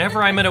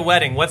 whenever I'm at a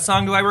wedding, what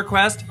song do I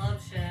request? Love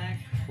Shack.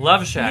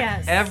 Love Shack.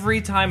 Yes.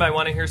 Every time I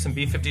want to hear some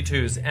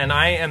B-52s, and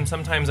I am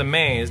sometimes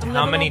amazed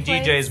how many Little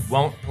place DJs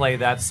won't play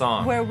that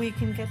song. where we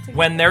can get together.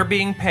 When they're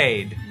being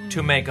paid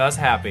to make us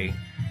happy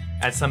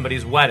at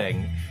somebody's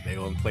wedding, They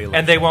won't play.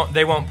 and they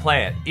won't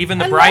play it. Even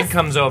the Unless- bride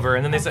comes over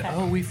and then they say, Okay.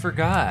 "Oh, we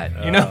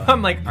forgot." You know,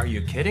 I'm like, "Are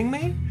you kidding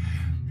me?"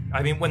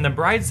 I mean, when the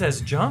bride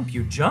says jump,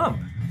 you jump.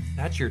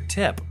 That's your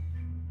tip.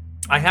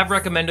 I have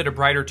recommended a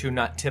bride or two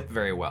not tip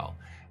very well.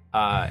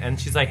 And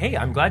she's like, "Hey,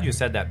 I'm glad you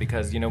said that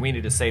because, you know, we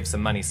need to save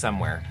some money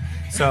somewhere."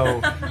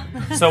 So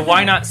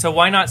why not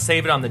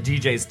save it on the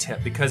DJ's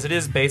tip, because it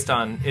is based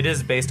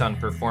on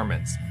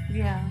performance.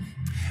 Yeah.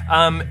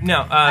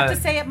 No, I have to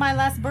say, at my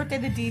last birthday,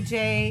 the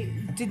DJ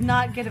did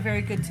not get a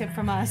very good tip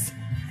from us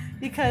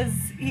because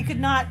he could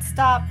not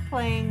stop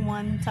playing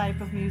one type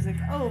of music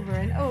over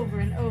and over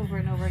and over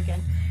and over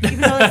again,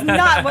 even though it's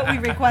not what we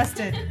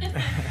requested.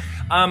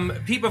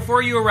 Pete,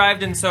 before you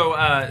arrived, and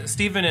so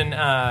Stephen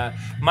and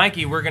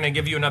Mikey, we're going to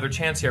give you another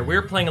chance here.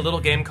 We're playing a little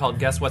game called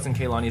Guess What's in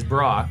Kaylani's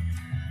Bra.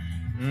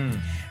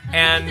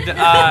 And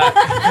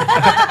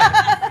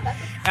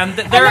and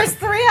There's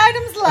 3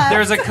 items left.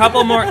 there's a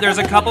couple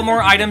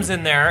more items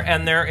in there,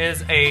 and there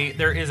is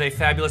a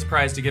fabulous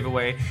prize to give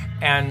away.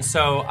 And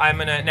so I'm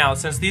gonna now,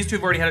 since these two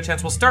have already had a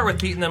chance, we'll start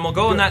with Pete, and then we'll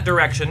go in that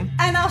direction.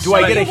 and I'll Do show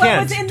I get you a what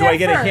hint? was in Do there I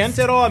get a first. hint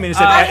at all? I mean, is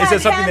I it had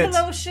something hand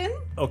that's lotion.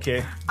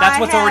 okay? That's I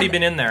what's had already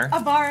been in there.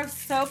 A bar of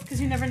soap,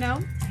 because you never know,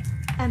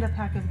 and a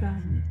pack of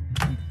gum.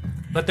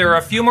 But there are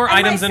a few more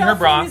And items my in her cell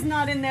bra. phone is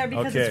not in there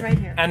because Okay. it's right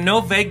here. And no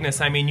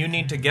vagueness. I mean, you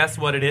need to guess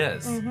what it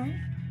is.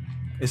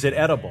 Is it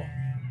edible?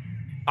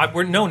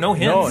 No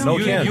hints. No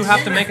you, hints. you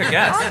have to make a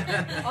guess.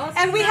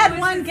 And we had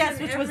one guess,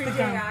 which was the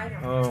gum.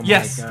 Oh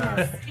Yes. my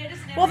God.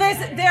 Well,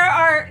 there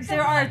are.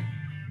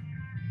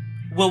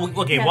 Well,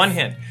 okay, Yes. one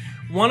hint.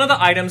 One of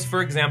the items,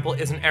 for example,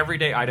 is an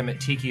everyday item at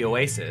Tiki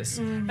Oasis.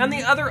 And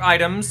the other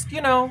items, you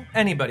know,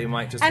 anybody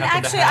might just And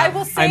happen actually, to I have.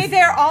 will say I'm-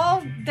 they're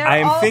all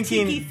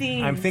tiki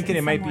themed. I'm thinking in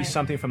it might some be way.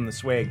 something from the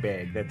swag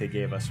bag that they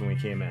gave us when we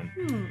came in.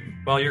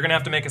 Well, you're going to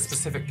have to make a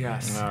specific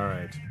guess. All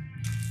right.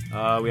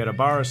 We had a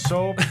bar of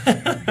soap,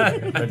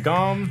 the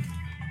gum.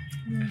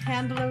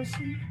 Hand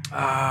lotion.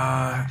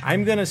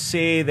 I'm going to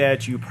say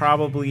that you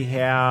probably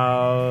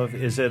have,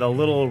 is it a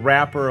little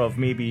wrapper of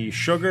maybe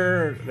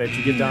sugar that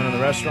you get down in the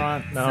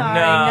restaurant? No?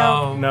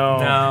 Sorry, No.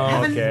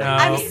 Haven't- Okay.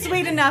 I'm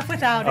sweet enough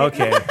without it.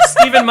 Okay.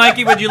 Stephen,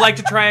 Mikey, would you like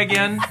to try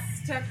again?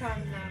 Stuck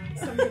on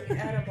something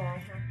edible.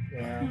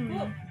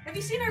 Well, have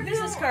you seen our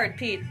business card,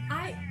 Pete?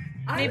 I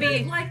Maybe-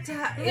 would like to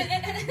have.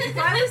 If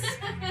I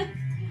was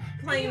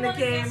playing the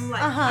game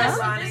like Uh-huh.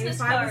 running, Business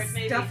if I card, was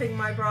maybe. stuffing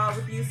my bra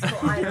with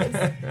useful items,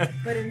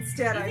 but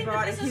instead I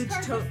brought a huge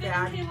tote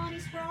bag,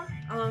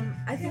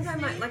 I think I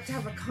might like to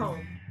have a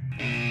comb.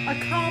 A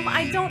comb?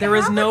 I don't There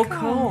is have no a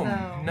comb.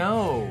 comb.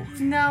 No.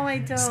 No, I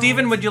don't.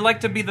 Stephen, would you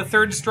like to be the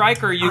third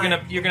strike, or are you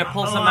gonna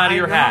pull some out of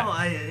your hat?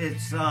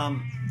 It's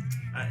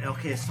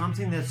okay.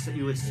 Something that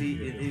you would see,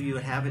 you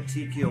would have at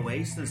Tiki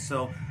Oasis.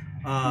 So,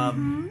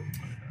 I'm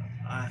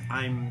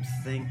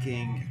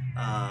thinking,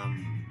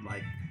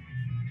 like.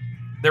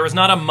 There was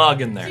not a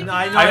mug in there. No,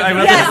 I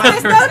know.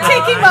 Yes, there's no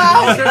Tiki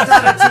mug. There's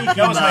not a Tiki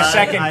That was my mug.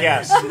 second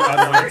guess,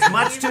 by the way. It's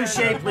much too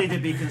shapely to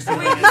be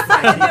considered.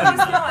 There was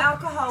no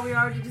alcohol. We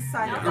already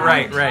decided. that.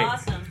 Right, right.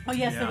 Awesome. Oh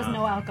yes, there was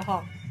no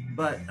alcohol.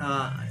 But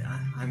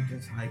I'm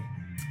just like,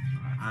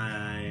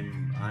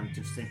 I'm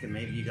just thinking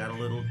maybe you got a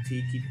little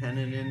tiki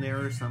pennant in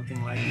there or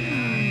something like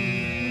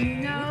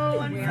that. No,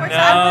 unfortunately, No.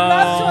 I would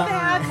love to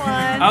have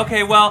had one.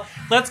 Okay, well,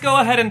 let's go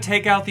ahead and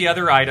take out the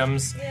other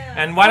items,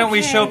 and why don't we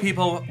Okay. show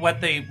people what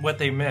they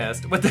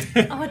missed? What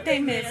they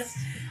missed.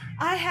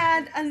 I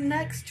had an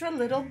extra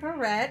little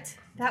barrette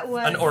that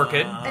was An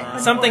orchid, an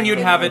something you'd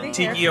orchid have over at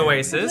there. Tiki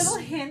Oasis. A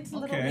little hint,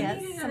 little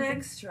yes, An something-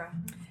 extra.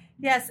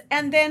 yes,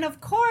 and then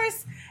of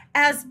course,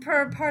 as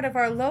per part of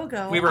our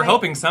logo, We were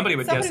hoping somebody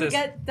would guess somebody this. would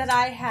get that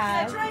I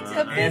have. Yeah, I tried to.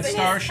 the And business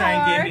Starshine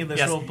card. gave me this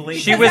Yes, little bleep.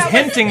 she was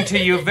hinting to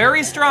you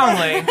very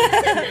strongly. Even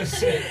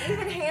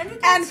handed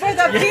that And to for me.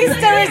 the piece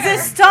de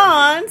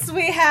resistance,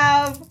 we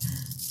have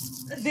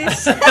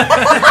this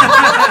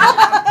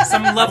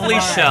Some lovely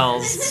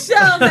shells.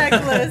 shell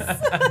necklace.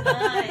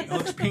 Nice. It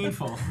looks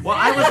painful. Well,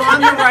 I was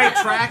on the right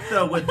track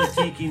though with the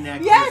tiki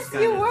necklace. Yes,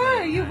 kind you of were.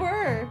 thing. You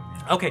were.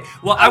 Okay,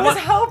 well, I was want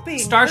hoping.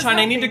 Starshine,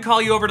 I was need to hoping.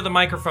 call you over to the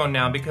microphone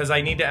now because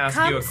I need to ask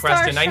Come, you a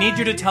question. I need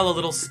you to Starshine. tell a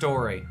little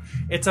story.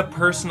 It's a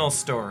personal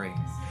story.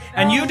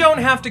 And you don't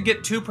have to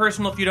get too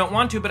personal if you don't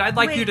want to, but I'd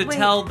like you to Wait.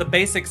 tell the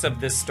basics of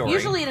this story.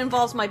 Usually it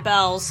involves my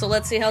bowels, so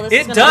let's see how this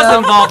is it going does to go.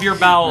 involve your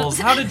bowels.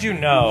 How did you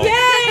know?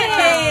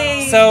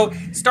 Yay! So,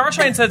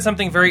 Starshine said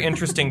something very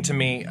interesting to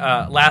me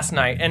last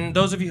night, and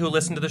those of you who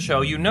listen to the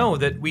show, you know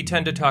that we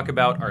tend to talk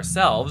about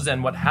ourselves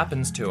and what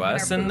happens to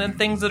us, and then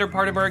things that are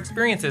part of our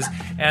experiences.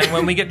 And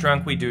when we get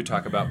drunk, we do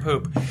talk about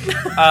poop.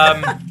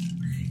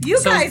 You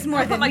So- guys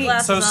more Put than my me.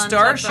 glasses So on,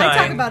 Starshine- I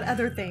talk about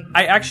other things.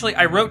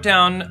 I wrote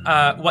down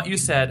what you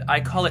said. I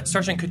call it,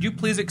 Starshine, could you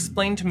please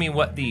explain to me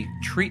what the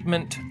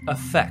treatment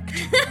effect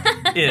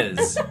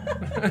is?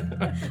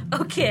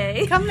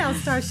 Okay. Come now,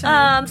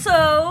 Starshine.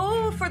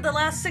 So for the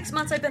last 6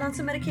 months, I've been on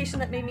some medication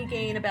that made me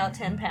gain about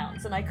 10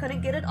 pounds, and I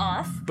couldn't get it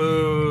off.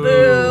 Boo.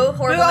 Boo!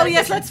 Horrible oh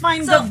yes, medication. let's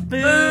find So- the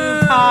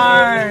boo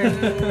part.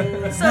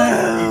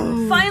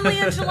 So finally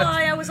in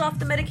July, I was off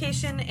the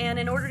medication, and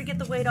in order to get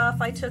the weight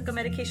off, I took a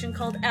medication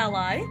called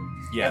Ally.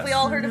 Yes. Have we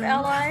all heard of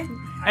Ally?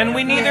 And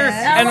we neither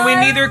Yes. and we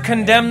neither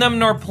condemn them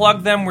nor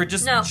plug them. We're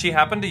just No. she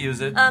happened to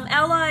use it.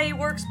 Ally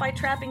works by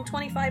trapping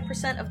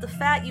 25% of the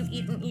fat you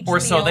eat in each meal. Or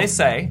so they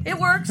say. It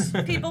works,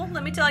 people,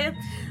 let me tell you.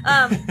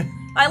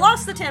 I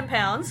lost the 10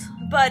 pounds,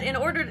 but in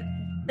order to,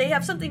 they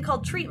have something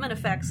called treatment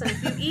effects, and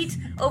if you eat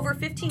over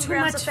 15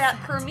 grams of much fat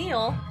per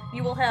meal,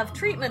 you will have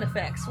treatment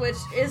effects, which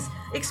is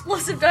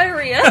explosive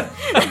diarrhea.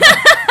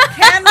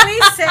 Can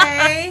we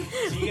say?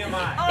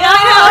 TMI. Yeah,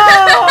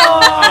 I know.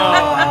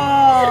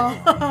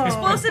 Oh.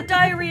 Explosive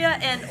diarrhea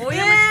and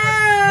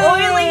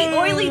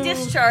oily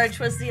discharge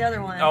was the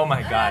other one. Oh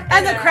my god.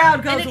 And the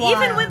crowd goes And it wild.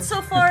 even went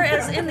so far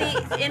as in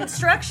the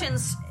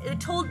instructions, it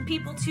told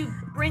people to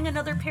bring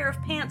another pair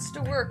of pants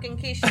to work in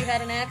case you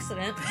had an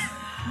accident.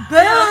 Boo!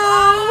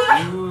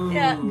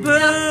 Yeah.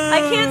 Now, I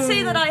can't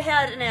say that I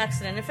had an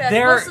accident. In fact,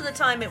 There- most of the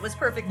time it was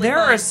perfectly There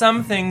fine. are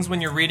some things when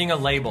you're reading a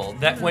label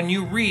that when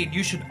you read,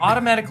 you should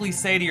automatically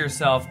say to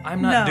yourself,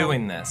 I'm not No.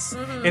 doing this.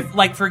 If,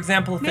 like, for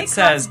example, if May it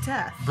says, cause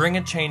death. bring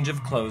a change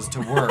of clothes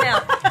to work.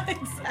 Now,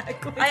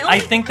 Exactly. I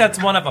think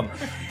that's one of them.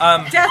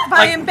 Death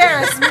by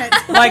embarrassment.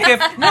 Like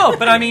if no,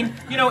 but I mean,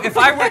 you know, if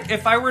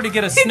I were to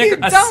get a you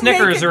don't make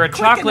Snickers it or a quick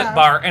chocolate enough.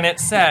 bar and it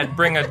said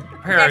bring a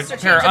pair Extra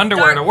of change of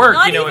underwear dark- to work,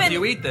 not you know, if even-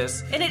 you eat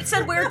this. and it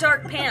said wear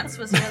dark pants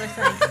was the other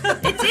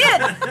thing. It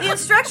did. The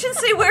instructions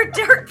say wear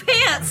dark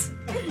pants.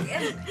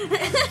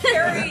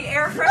 Carry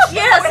air freshener.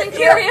 Yes, and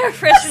carry air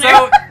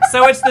freshener.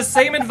 So it's the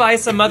same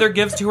advice a mother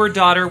gives to her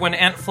daughter when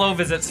Aunt Flo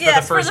visits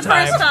Yes, for the first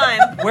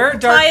time. Wear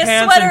dark Tie a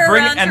pants sweater and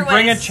around your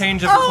bring a waist.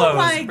 change of Oh clothes.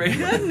 my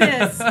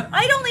goodness.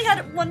 I'd only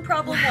had one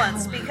problem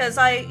once because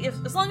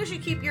as long as you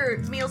keep your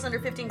meals under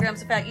 15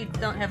 grams of fat, you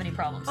don't have any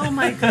problems. Oh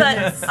my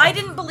goodness. But I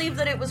didn't believe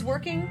that it was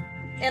working,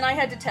 and I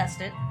had to test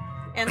it.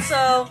 And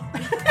so,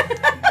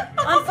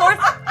 on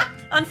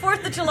On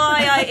 4th of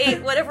July, I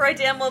ate whatever I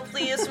damn well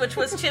pleased, which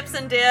was chips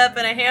and dip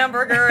and a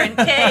hamburger and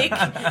cake.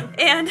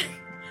 And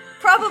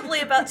probably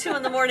about 2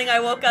 in the morning, I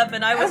woke up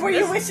and I was... Were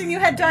you wishing you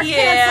had dark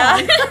Yeah.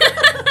 pants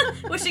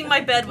on? Wishing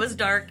my bed was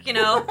dark, you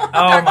know. Oh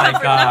Dark my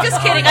comfort. God. I'm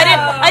just kidding.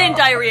 I didn't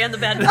diarrhea in the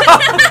bed.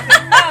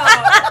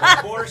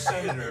 Poor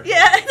senator.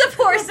 Yeah, the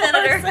poor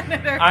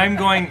senator. I'm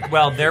going.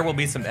 Well, there will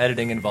be some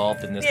editing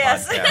involved in this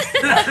Yes. podcast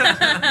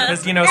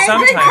because Angry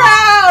sometimes.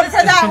 crowd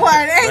for that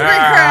one.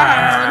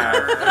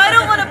 Angry crowd. But I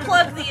don't want to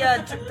plug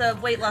the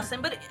weight loss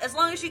thing. But as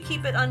long as you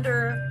keep it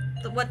under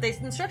what the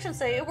instructions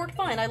say, it worked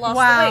fine. I lost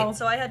the weight,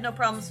 so I had no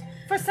problems.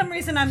 For some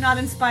reason, I'm not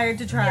inspired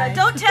to try. Yeah,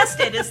 don't test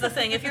it is the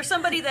thing. If you're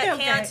somebody that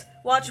Okay. can't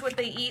watch what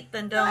they eat,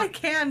 then I don't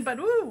can, but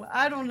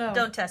I don't know.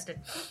 test it.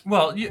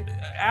 Well,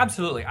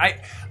 absolutely.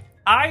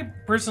 I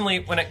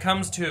personally, when it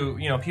comes to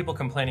people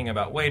complaining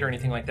about weight or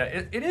anything like that,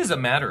 it is a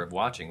matter of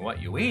watching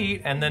what you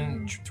eat and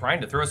then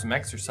trying to throw some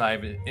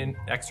exercise in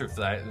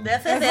exercise.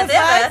 I've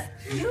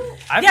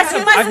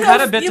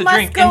had a bit to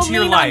drink into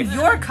your life.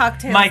 Your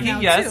cocktails, Mikey, now,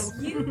 yes.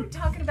 Too. You were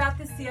talking about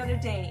this the other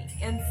day,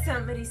 and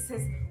somebody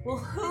says, well,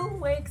 who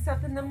wakes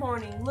up in the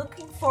morning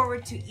looking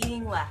forward to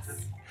eating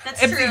less? That's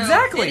true.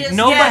 Exactly. It is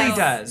Nobody true.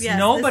 does. Yes,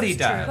 Nobody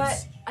this is true.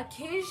 does. But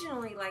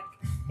occasionally, like,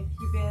 if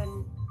you've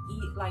been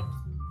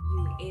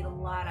you ate a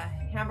lot of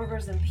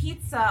hamburgers and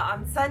pizza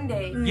on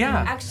Sunday.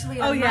 Yeah. Actually,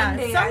 Oh on yeah.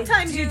 Monday,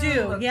 Sometimes I you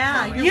do. look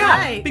Yeah, forward you're to Yeah,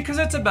 right. because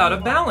it's about a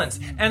balance.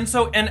 And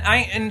so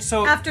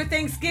After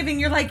Thanksgiving,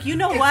 you're like, you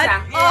know what?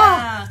 Exactly.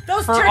 Oh,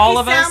 those For turkey all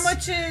of us-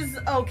 sandwiches.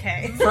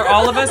 Okay. for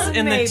all of us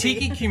in the Maybe.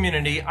 tiki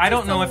community, I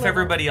don't Just know a if little.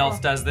 everybody else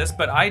does this,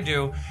 but I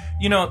do.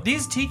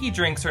 These tiki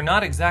drinks are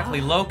not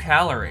exactly low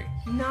calorie.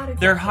 Not exactly.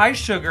 They're high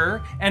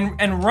sugar,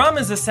 and rum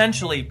is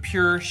essentially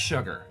pure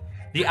sugar.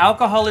 The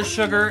alcohol is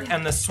sugar,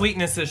 and the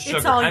sweetness is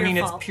sugar. all I your mean,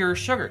 fault. it's pure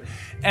sugar.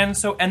 And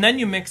then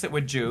you mix it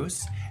with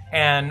juice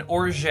and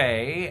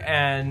orgeat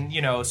and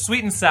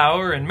sweet and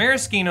sour and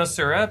maraschino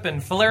syrup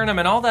and falernum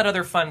and all that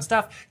other fun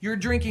stuff. You're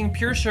drinking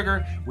pure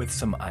sugar with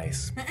some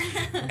ice.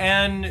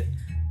 And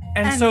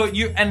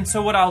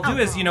so what I'll do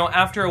is,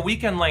 after a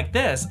weekend like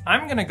this,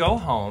 I'm going to go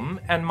home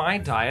and my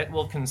diet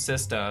will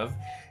consist of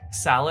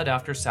salad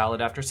after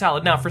salad after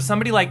salad. Now, for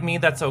somebody like me,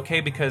 that's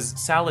okay because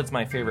salad's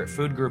my favorite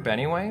food group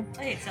anyway.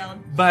 I hate salad.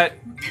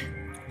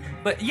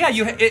 But yeah,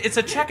 it's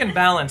a check and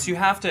balance. You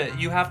have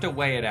to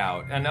weigh it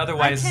out, and I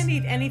otherwise, can't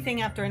eat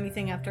anything after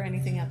anything after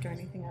anything after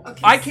anything after.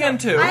 I can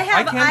too.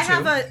 I can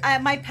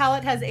have my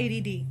palate has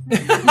ADD.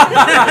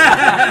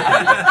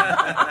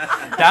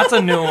 That's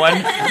a new one.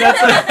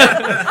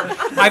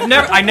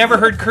 I never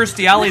heard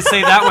Kirstie Alley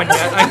say that one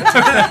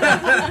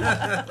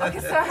yet. Okay,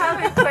 so I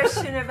have a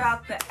question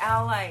about the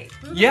Allight.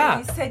 Yeah.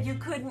 You said you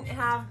couldn't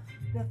have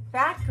the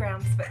fat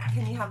grams, but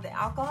can you have the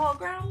alcohol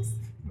grams?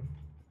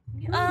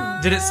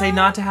 Did it say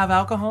not to have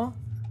alcohol?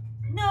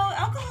 No,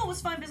 alcohol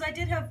was fine because I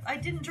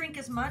didn't drink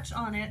as much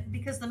on it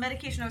because the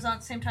medication I was on at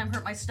the same time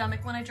hurt my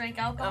stomach when I drank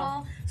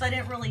alcohol. So I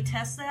didn't really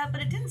test that,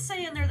 but it didn't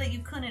say in there that you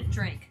couldn't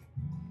drink.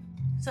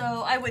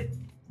 So I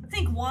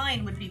think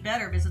wine would be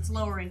better because it's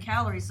lower in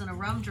calories than a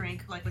rum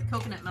drink, like with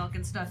coconut milk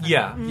and stuff.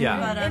 Yeah.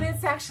 But, And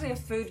it's actually a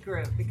food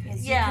group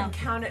because you Yeah. can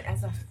count it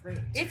as a fruit.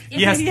 if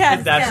Yes,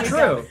 Yes, that's yes.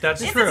 true.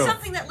 That's if true. it's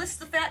something that lists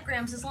the fat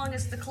grams, as long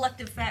as the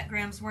collective fat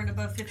grams weren't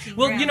above 15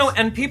 Well, grams.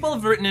 and people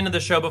have written into the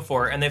show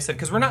before, and they've said,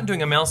 because we're not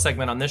doing a mail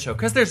segment on this show,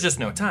 because there's just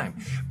no time.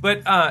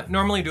 But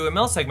normally do a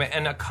mail segment,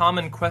 and a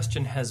common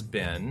question has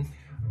been,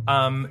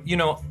 I'm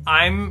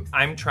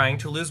trying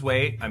to lose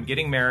weight, I'm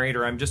getting married,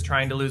 or I'm just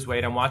trying to lose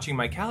weight, I'm watching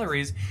my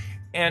calories,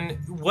 and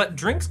what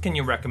drinks can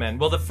you recommend?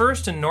 Well,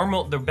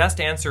 the best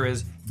answer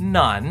is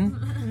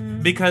none,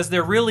 because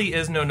there really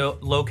is no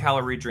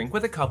low-calorie drink,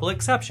 with a couple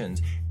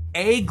exceptions.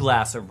 A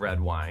glass of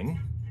red wine,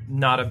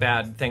 not a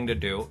bad thing to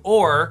do,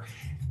 or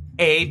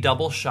a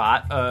double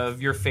shot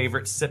of your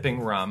favorite sipping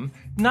rum.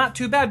 Not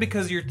too bad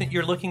because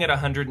you're looking at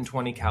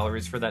 120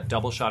 calories for that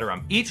double shot of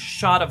rum. Each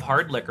shot of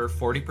hard liquor,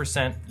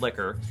 40%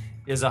 liquor,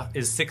 is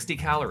 60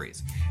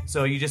 calories.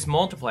 So you just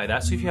multiply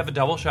that. So if you have a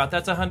double shot,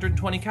 that's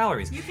 120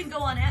 calories. you can go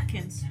on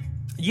Atkins.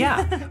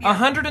 Yeah,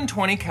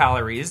 120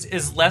 calories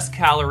is less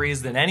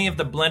calories than any of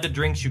the blended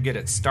drinks you get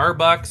at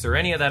Starbucks or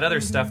any of that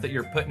other stuff that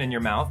you're putting in your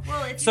mouth.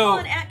 Well, if you So- go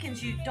on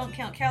Atkins, you don't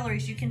count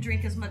calories. You can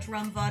drink as much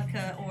rum,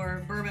 vodka,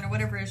 or bourbon, or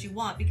whatever as you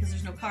want because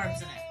there's no carbs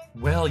in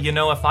it. Well,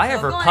 if I So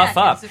ever go on puff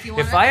up, Atkins if you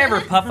want if it. I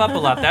ever puff up a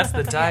lot, that's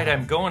the diet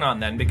I'm going on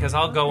then because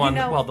I'll go on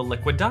the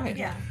liquid diet.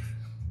 Yeah.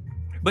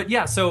 But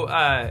yeah, so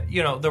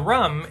the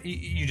rum,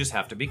 you just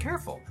have to be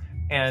careful.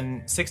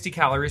 And 60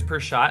 calories per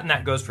shot, and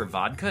that goes for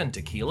vodka and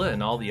tequila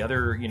and all the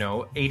other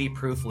 80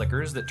 proof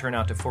liquors that turn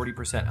out to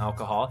 40%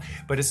 alcohol.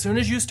 But as soon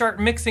as you start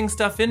mixing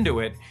stuff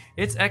into it,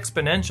 it's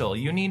exponential.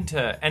 You need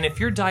to, and if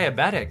you're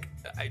diabetic,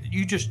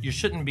 you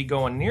shouldn't be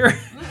going near.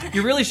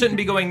 You really shouldn't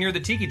be going near the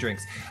tiki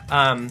drinks.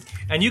 And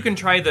you can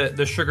try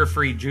the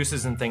sugar-free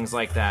juices and things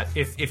like that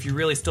if you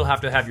really still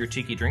have to have your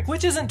tiki drink,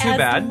 which isn't too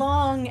bad. As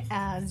long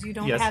as you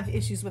don't Yes. have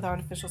issues with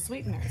artificial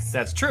sweeteners.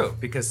 That's true,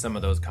 because some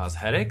of those cause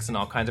headaches and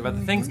all kinds of other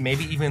things.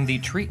 Maybe even the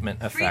treatment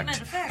effect.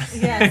 Treatment effects.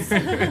 Yes.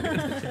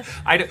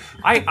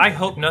 I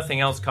hope nothing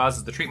else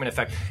causes the treatment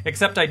effect,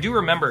 except I do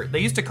remember they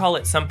used to call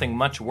it something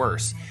much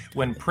worse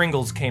when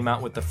Pringles came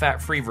out with the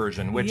fat-free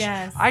version, which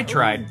Yes. I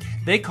tried.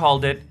 They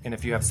called it, and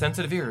if you have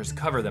sensitive ears,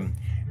 cover them,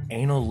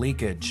 anal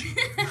leakage.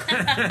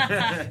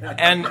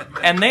 and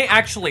they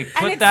actually And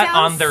put it that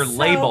on sounds their so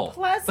label.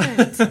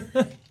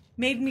 pleasant.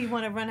 Made me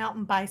want to run out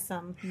and buy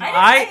some.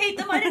 I ate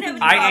them. I didn't have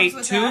any I problems ate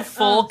with 2 that.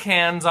 full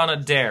cans on a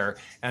dare,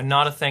 and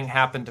not a thing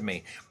happened to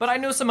me. But I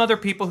know some other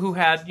people who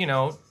had,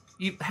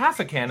 half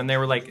a can, and they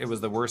were like, it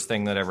was the worst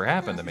thing that ever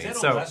happened to me. Is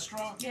that So,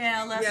 Olestra?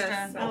 Yeah, Lestra.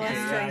 Yes. Oh,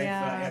 Lestra, I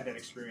yeah. had that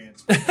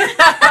experience.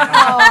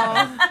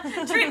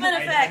 Treatment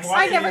effects.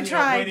 I never Walking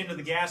tried. right into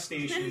the gas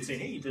station and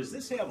saying, "Hey, does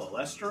this have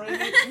Olestra in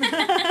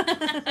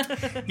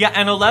it?" yeah,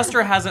 and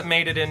Olestra hasn't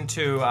made it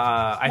into,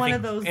 One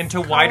of those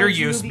into wider college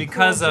use movie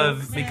because cool of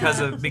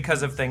jokes.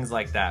 because of things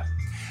like that.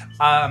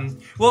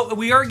 Well,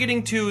 we are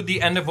getting to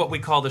the end of what we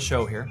call the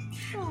show here,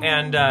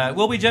 and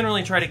we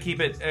generally try to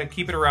keep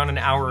it around an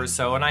hour or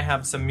so. And I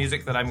have some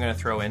music that I'm going to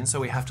throw in, so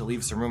we have to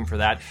leave some room for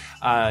that.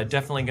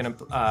 Definitely going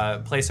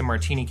to play some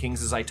Martini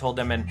Kings, as I told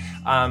them.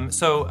 And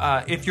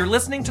so if you're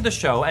listening to the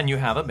show and you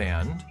have a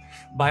band,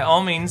 by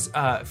all means,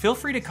 feel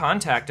free to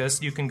contact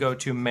us. You can go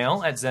to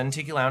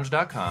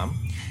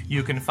mail@zentikilounge.com.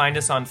 You can find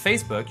us on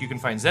Facebook. You can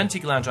find Zen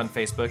Tiki Lounge on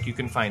Facebook. You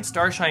can find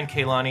Starshine,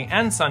 Kaylani,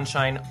 and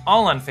Sunshine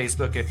all on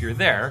Facebook if you're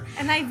there.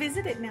 And I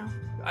visit it now.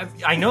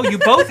 I know you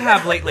both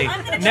have lately. I'm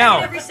going to check Now,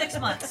 it every 6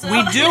 months. So.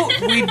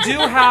 we do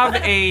have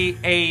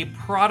a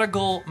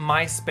prodigal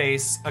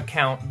MySpace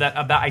account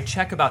that I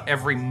check about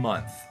every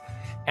month.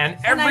 And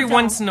every I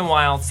once don't. in a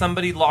while,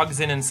 somebody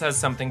logs in and says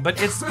something.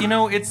 But it's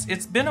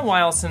it's been a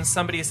while since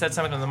somebody said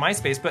something on the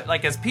MySpace. But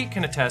like as Pete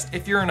can attest,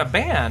 if you're in a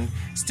band,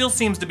 still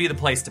seems to be the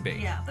place to be.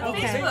 Yeah, but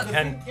Okay. Facebook.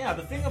 And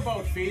The thing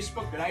about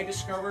Facebook that I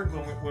discovered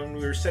when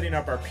we were setting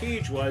up our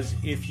page was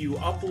if you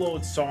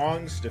upload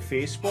songs to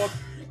Facebook,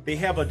 they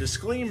have a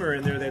disclaimer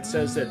in there that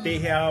says that they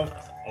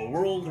have a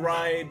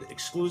worldwide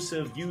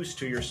exclusive use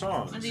to your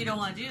songs. And you don't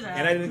want to do that.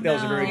 And I think that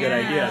was a very good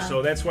Yeah. idea.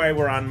 So that's why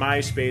we're on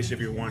MySpace, if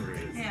you're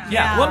wondering.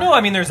 Yeah. Well, no,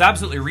 I mean, there's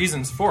absolutely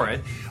reasons for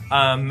it. We're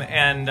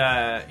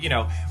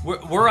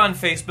on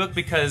Facebook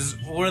because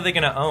what are they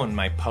going to own?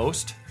 My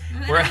post?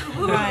 We're,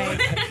 Right.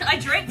 I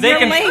drank they your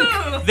can.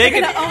 link. They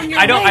can. gonna own your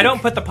I link.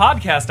 don't put the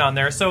podcast on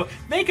there, so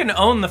they can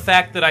own the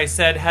fact that I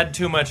said had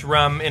too much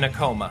rum in a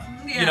coma.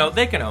 Yeah.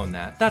 They can own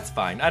that. That's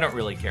fine. I don't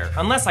really care,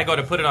 unless I go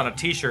to put it on a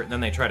T-shirt and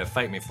then they try to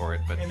fight me for it.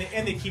 But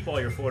And they keep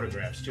all your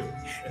photographs, too.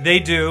 they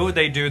do.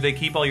 They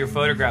keep all your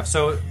photographs.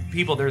 So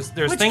people, there's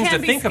Which things to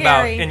can be think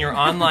about scary. in your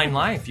online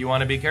life. You want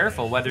to be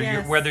careful whether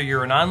Yes.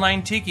 you're an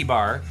online tiki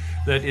bar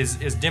that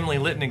is dimly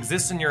lit and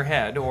exists in your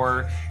head,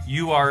 or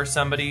you are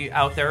somebody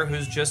out there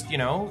who's just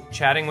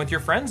chatting with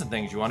your friends and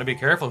things. You want to be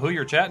careful who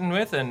you're chatting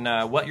with and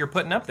what you're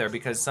putting up there,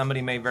 because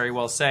somebody may very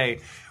well say,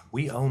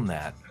 "We own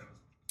that."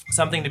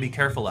 Something to be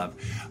careful of.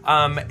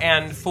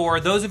 And for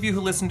those of you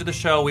who listen to the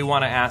show, we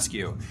want to ask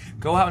you,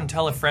 go out and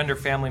tell a friend or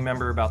family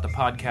member about the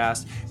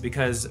podcast,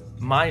 because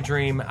my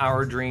dream,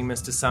 our dream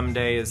is to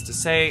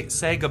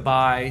say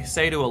goodbye,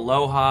 say to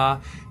aloha,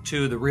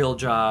 to the real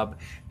job,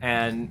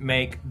 and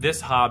make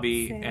this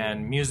hobby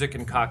and music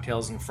and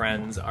cocktails and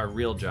friends our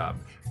real job.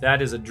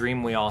 That is a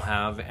dream we all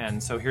have,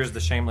 and so here's the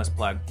shameless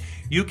plug.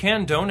 You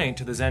can donate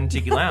to the Zen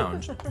Tiki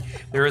Lounge.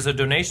 There is a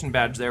donation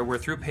badge there where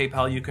through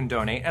PayPal you can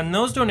donate, and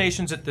those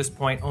donations at this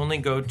point only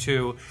go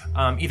to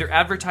either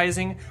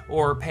advertising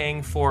or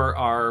paying for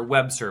our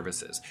web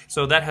services.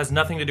 So that has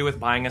nothing to do with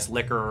buying us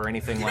liquor or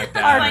anything like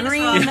that. Our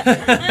green.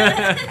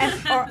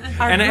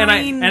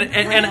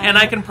 And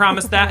I can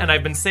promise that, and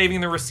I've been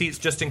saving the receipts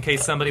just in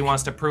case somebody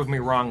wants to prove me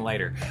wrong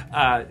later.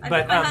 I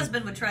bet my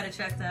husband would try to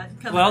check that.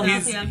 Well,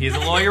 he's a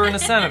lawyer and a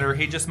senator.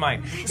 He just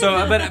might.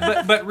 So,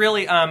 but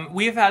really,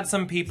 we've had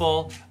some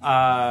people.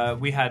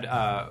 We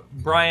had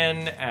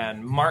Brian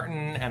and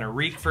Martin and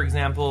Arik, for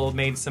example,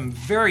 made some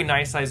very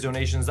nice sized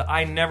donations that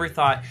I never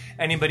thought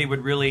anybody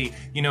would really,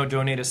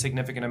 donate a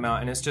significant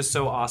amount. And it's just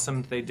so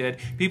awesome that they did.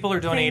 People are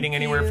donating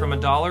anywhere from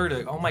 $1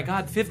 to, oh my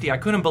God, $50. I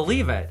couldn't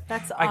believe it.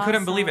 That's I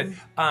couldn't believe it.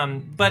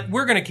 awesome. But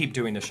we're going to keep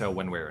doing the show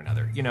one way or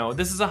another.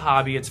 This is a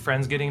hobby. It's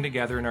friends getting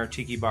together in our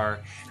tiki bar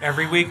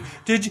every week.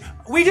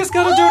 We just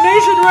got a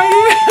donation right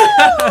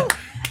here.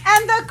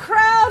 And the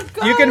crowd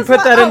goes. You can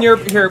put that in your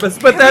here. Let's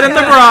put that in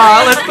the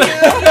bra. Let's put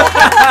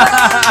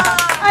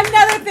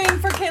Another thing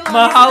for Kaylani.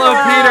 mahalo,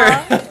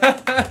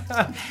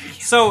 Peter.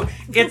 So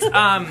it's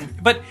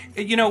but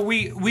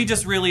we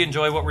just really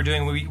enjoy what we're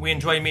doing. We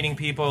enjoy meeting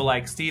people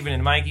like Steven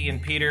and Mikey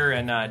and Peter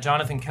and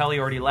Jonathan Kelly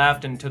already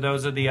left, and to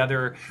those of the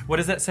other, what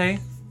does that say?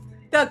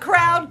 The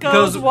crowd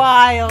goes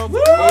wild.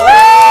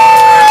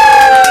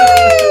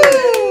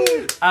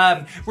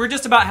 We're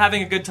just about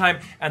having a good time,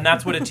 and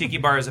that's what a tiki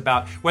bar is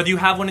about. Whether you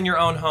have one in your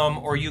own home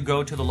or you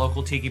go to the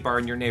local tiki bar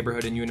in your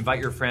neighborhood and you invite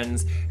your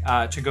friends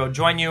to go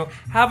join you,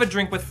 have a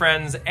drink with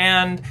friends,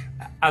 and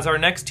as our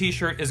next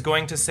t-shirt is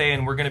going to say,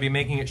 and we're going to be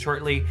making it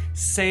shortly,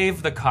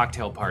 save the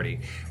cocktail party.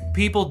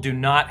 People do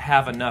not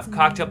have enough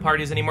cocktail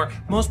parties anymore.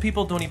 Most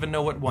people don't even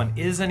know what one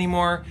is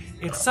anymore.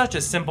 It's such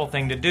a simple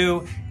thing to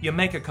do. You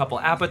make a couple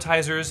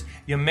appetizers,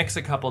 you mix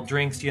a couple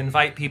drinks, you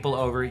invite people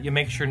over, you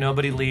make sure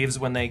nobody leaves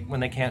when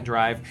they can't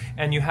drive,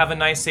 and you have a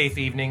nice, safe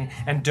evening,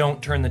 and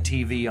don't turn the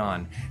TV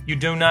on. You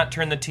do not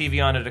turn the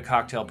TV on at a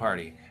cocktail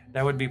party.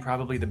 That would be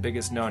probably the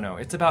biggest no-no.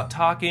 It's about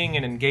talking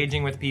and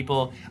engaging with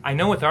people. I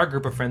know with our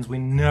group of friends, we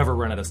never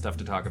run out of stuff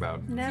to talk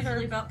about. It's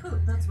usually about poop,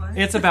 that's why.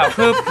 It's about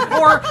poop,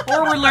 or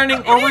we're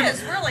learning, It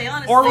is, really,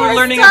 honestly. or we're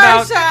learning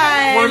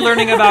Starshine! we're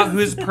learning about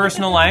whose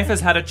personal life has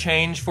had a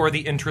change for the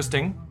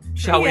interesting,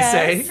 shall we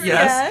say?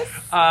 Yes.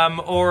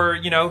 Or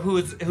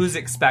who's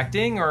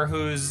expecting, or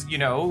who's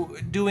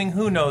doing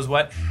who knows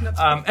what.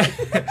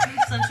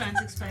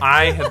 Sunshine's expecting.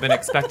 I have been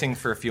expecting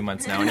for a few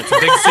months now, and it's a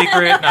big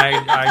secret.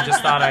 And I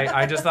just thought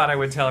I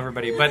would tell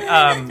everybody. But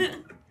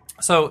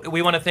so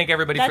we want to thank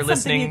everybody That's for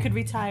listening. something you could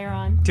retire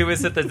on. To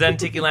us at the Zen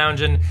Tiki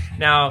Lounge. And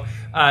now,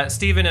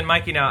 Stephen and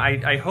Mikey, now,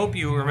 I hope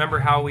you remember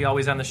how we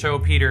always on the show,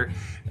 Peter,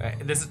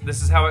 this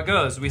is how it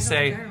goes. We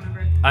say,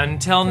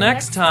 until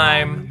next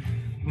time,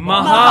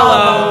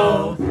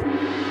 mahalo!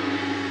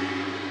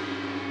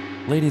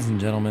 Ladies and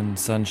gentlemen,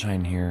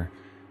 Sunshine here.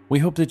 We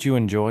hope that you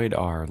enjoyed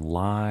our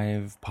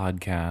live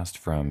podcast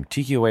from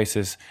Tiki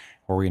Oasis,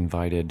 where we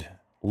invited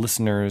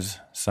listeners,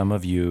 some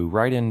of you,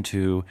 right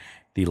into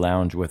the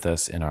lounge with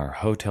us in our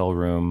hotel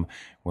room,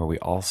 where we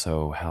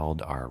also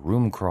held our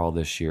room crawl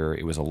this year.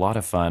 It was a lot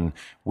of fun.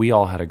 We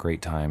all had a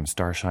great time.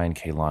 Starshine,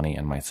 Kaylani,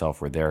 and myself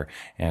were there,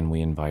 and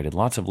we invited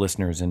lots of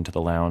listeners into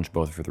the lounge,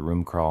 both for the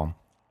room crawl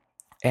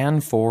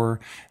and for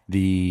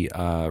the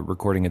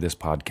recording of this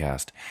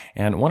podcast.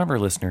 And one of our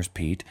listeners,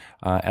 Pete,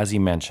 as he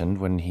mentioned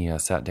when he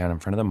sat down in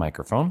front of the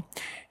microphone,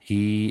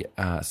 he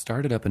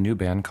started up a new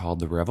band called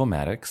the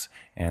Revomatics,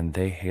 and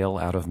they hail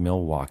out of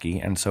Milwaukee.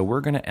 And so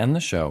we're going to end the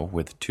show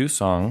with 2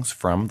 songs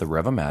from the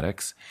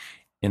Revomatics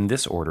in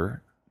this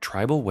order: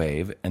 Tribal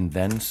Wave and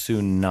then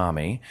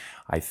Tsunami.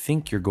 I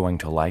think you're going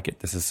to like it.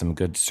 This is some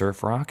good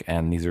surf rock,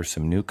 and these are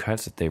some new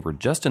cuts that they were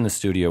just in the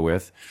studio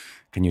with.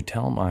 Can you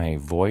tell my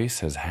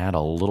voice has had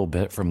a little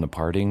bit from the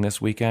partying this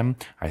weekend?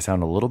 I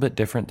sound a little bit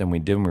different than we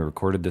did when we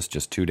recorded this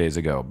just 2 days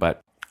ago. But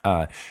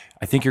I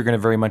think you're going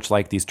to very much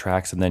like these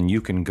tracks, and then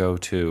you can go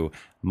to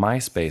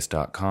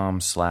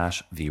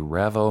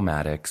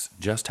myspace.com/therevomatics,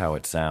 just how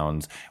it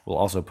sounds. We'll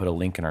also put a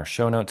link in our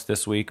show notes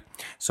this week.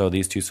 So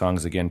these 2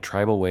 songs again,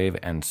 Tribal Wave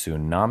and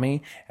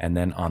Tsunami. And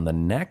then on the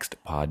next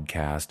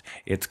podcast,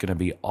 it's going to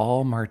be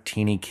all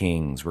Martini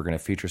Kings. We're going to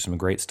feature some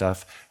great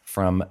stuff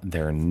from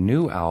their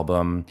new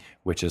album,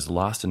 which is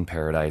Lost in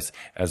Paradise,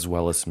 as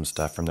well as some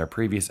stuff from their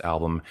previous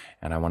album.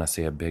 And I want to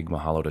say a big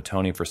mahalo to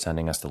Tony for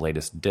sending us the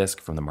latest disc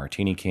from the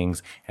Martini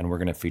Kings, and we're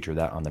going to feature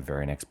that on the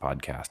very next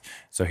podcast.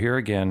 So here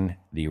again,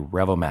 the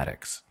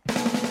Revomatics.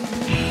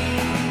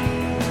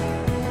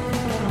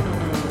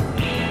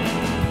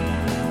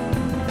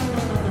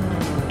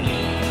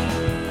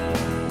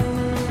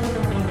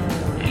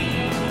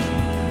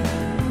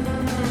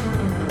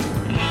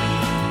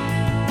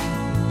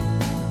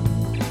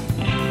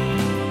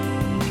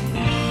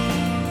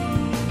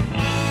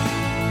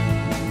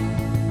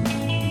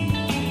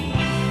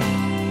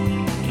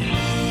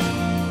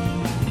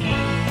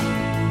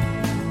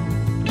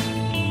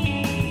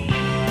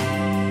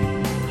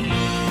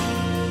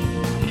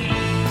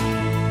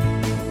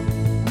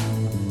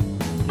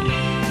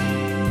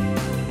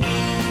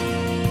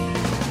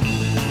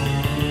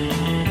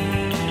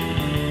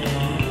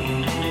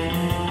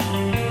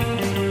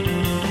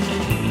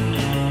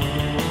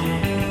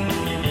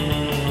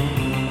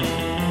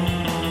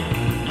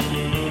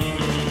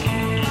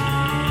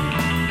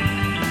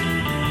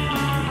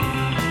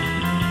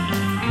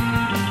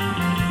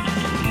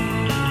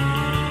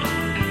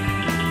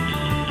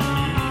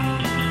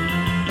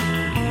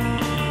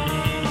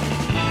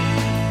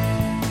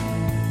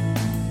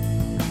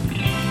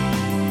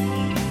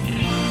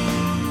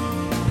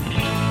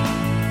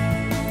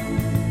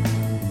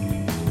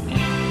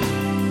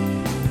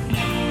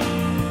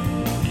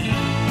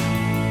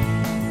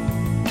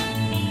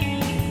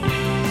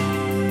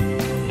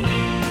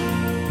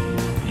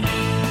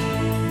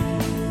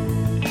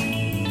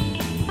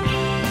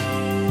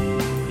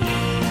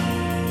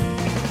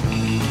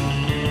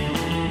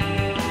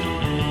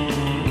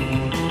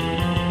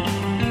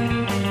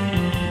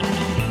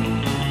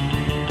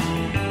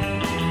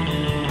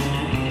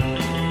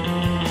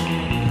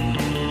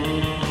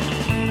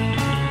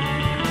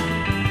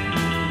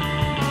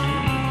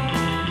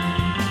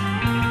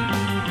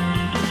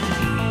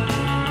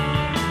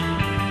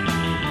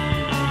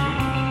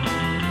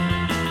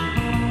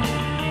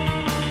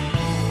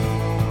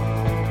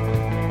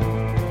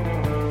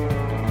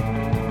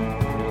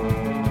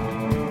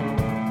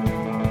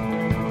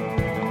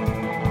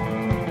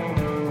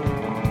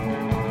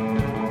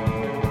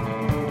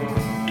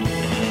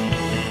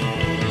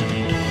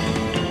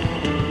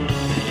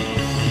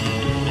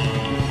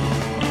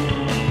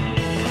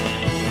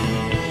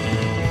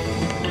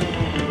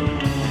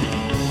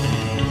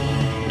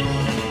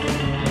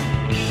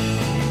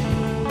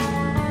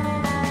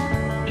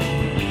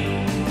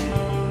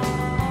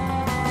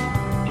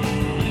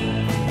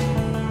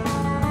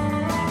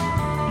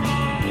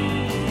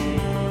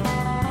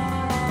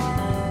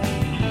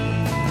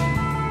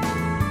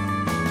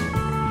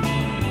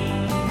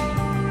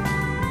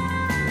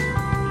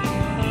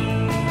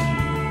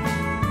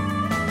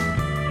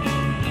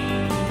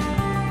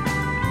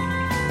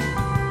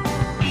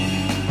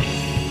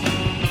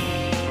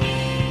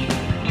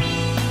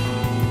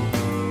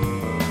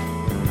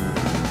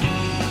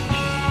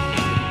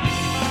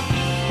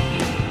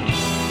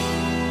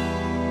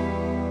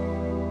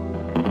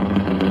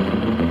 Bye.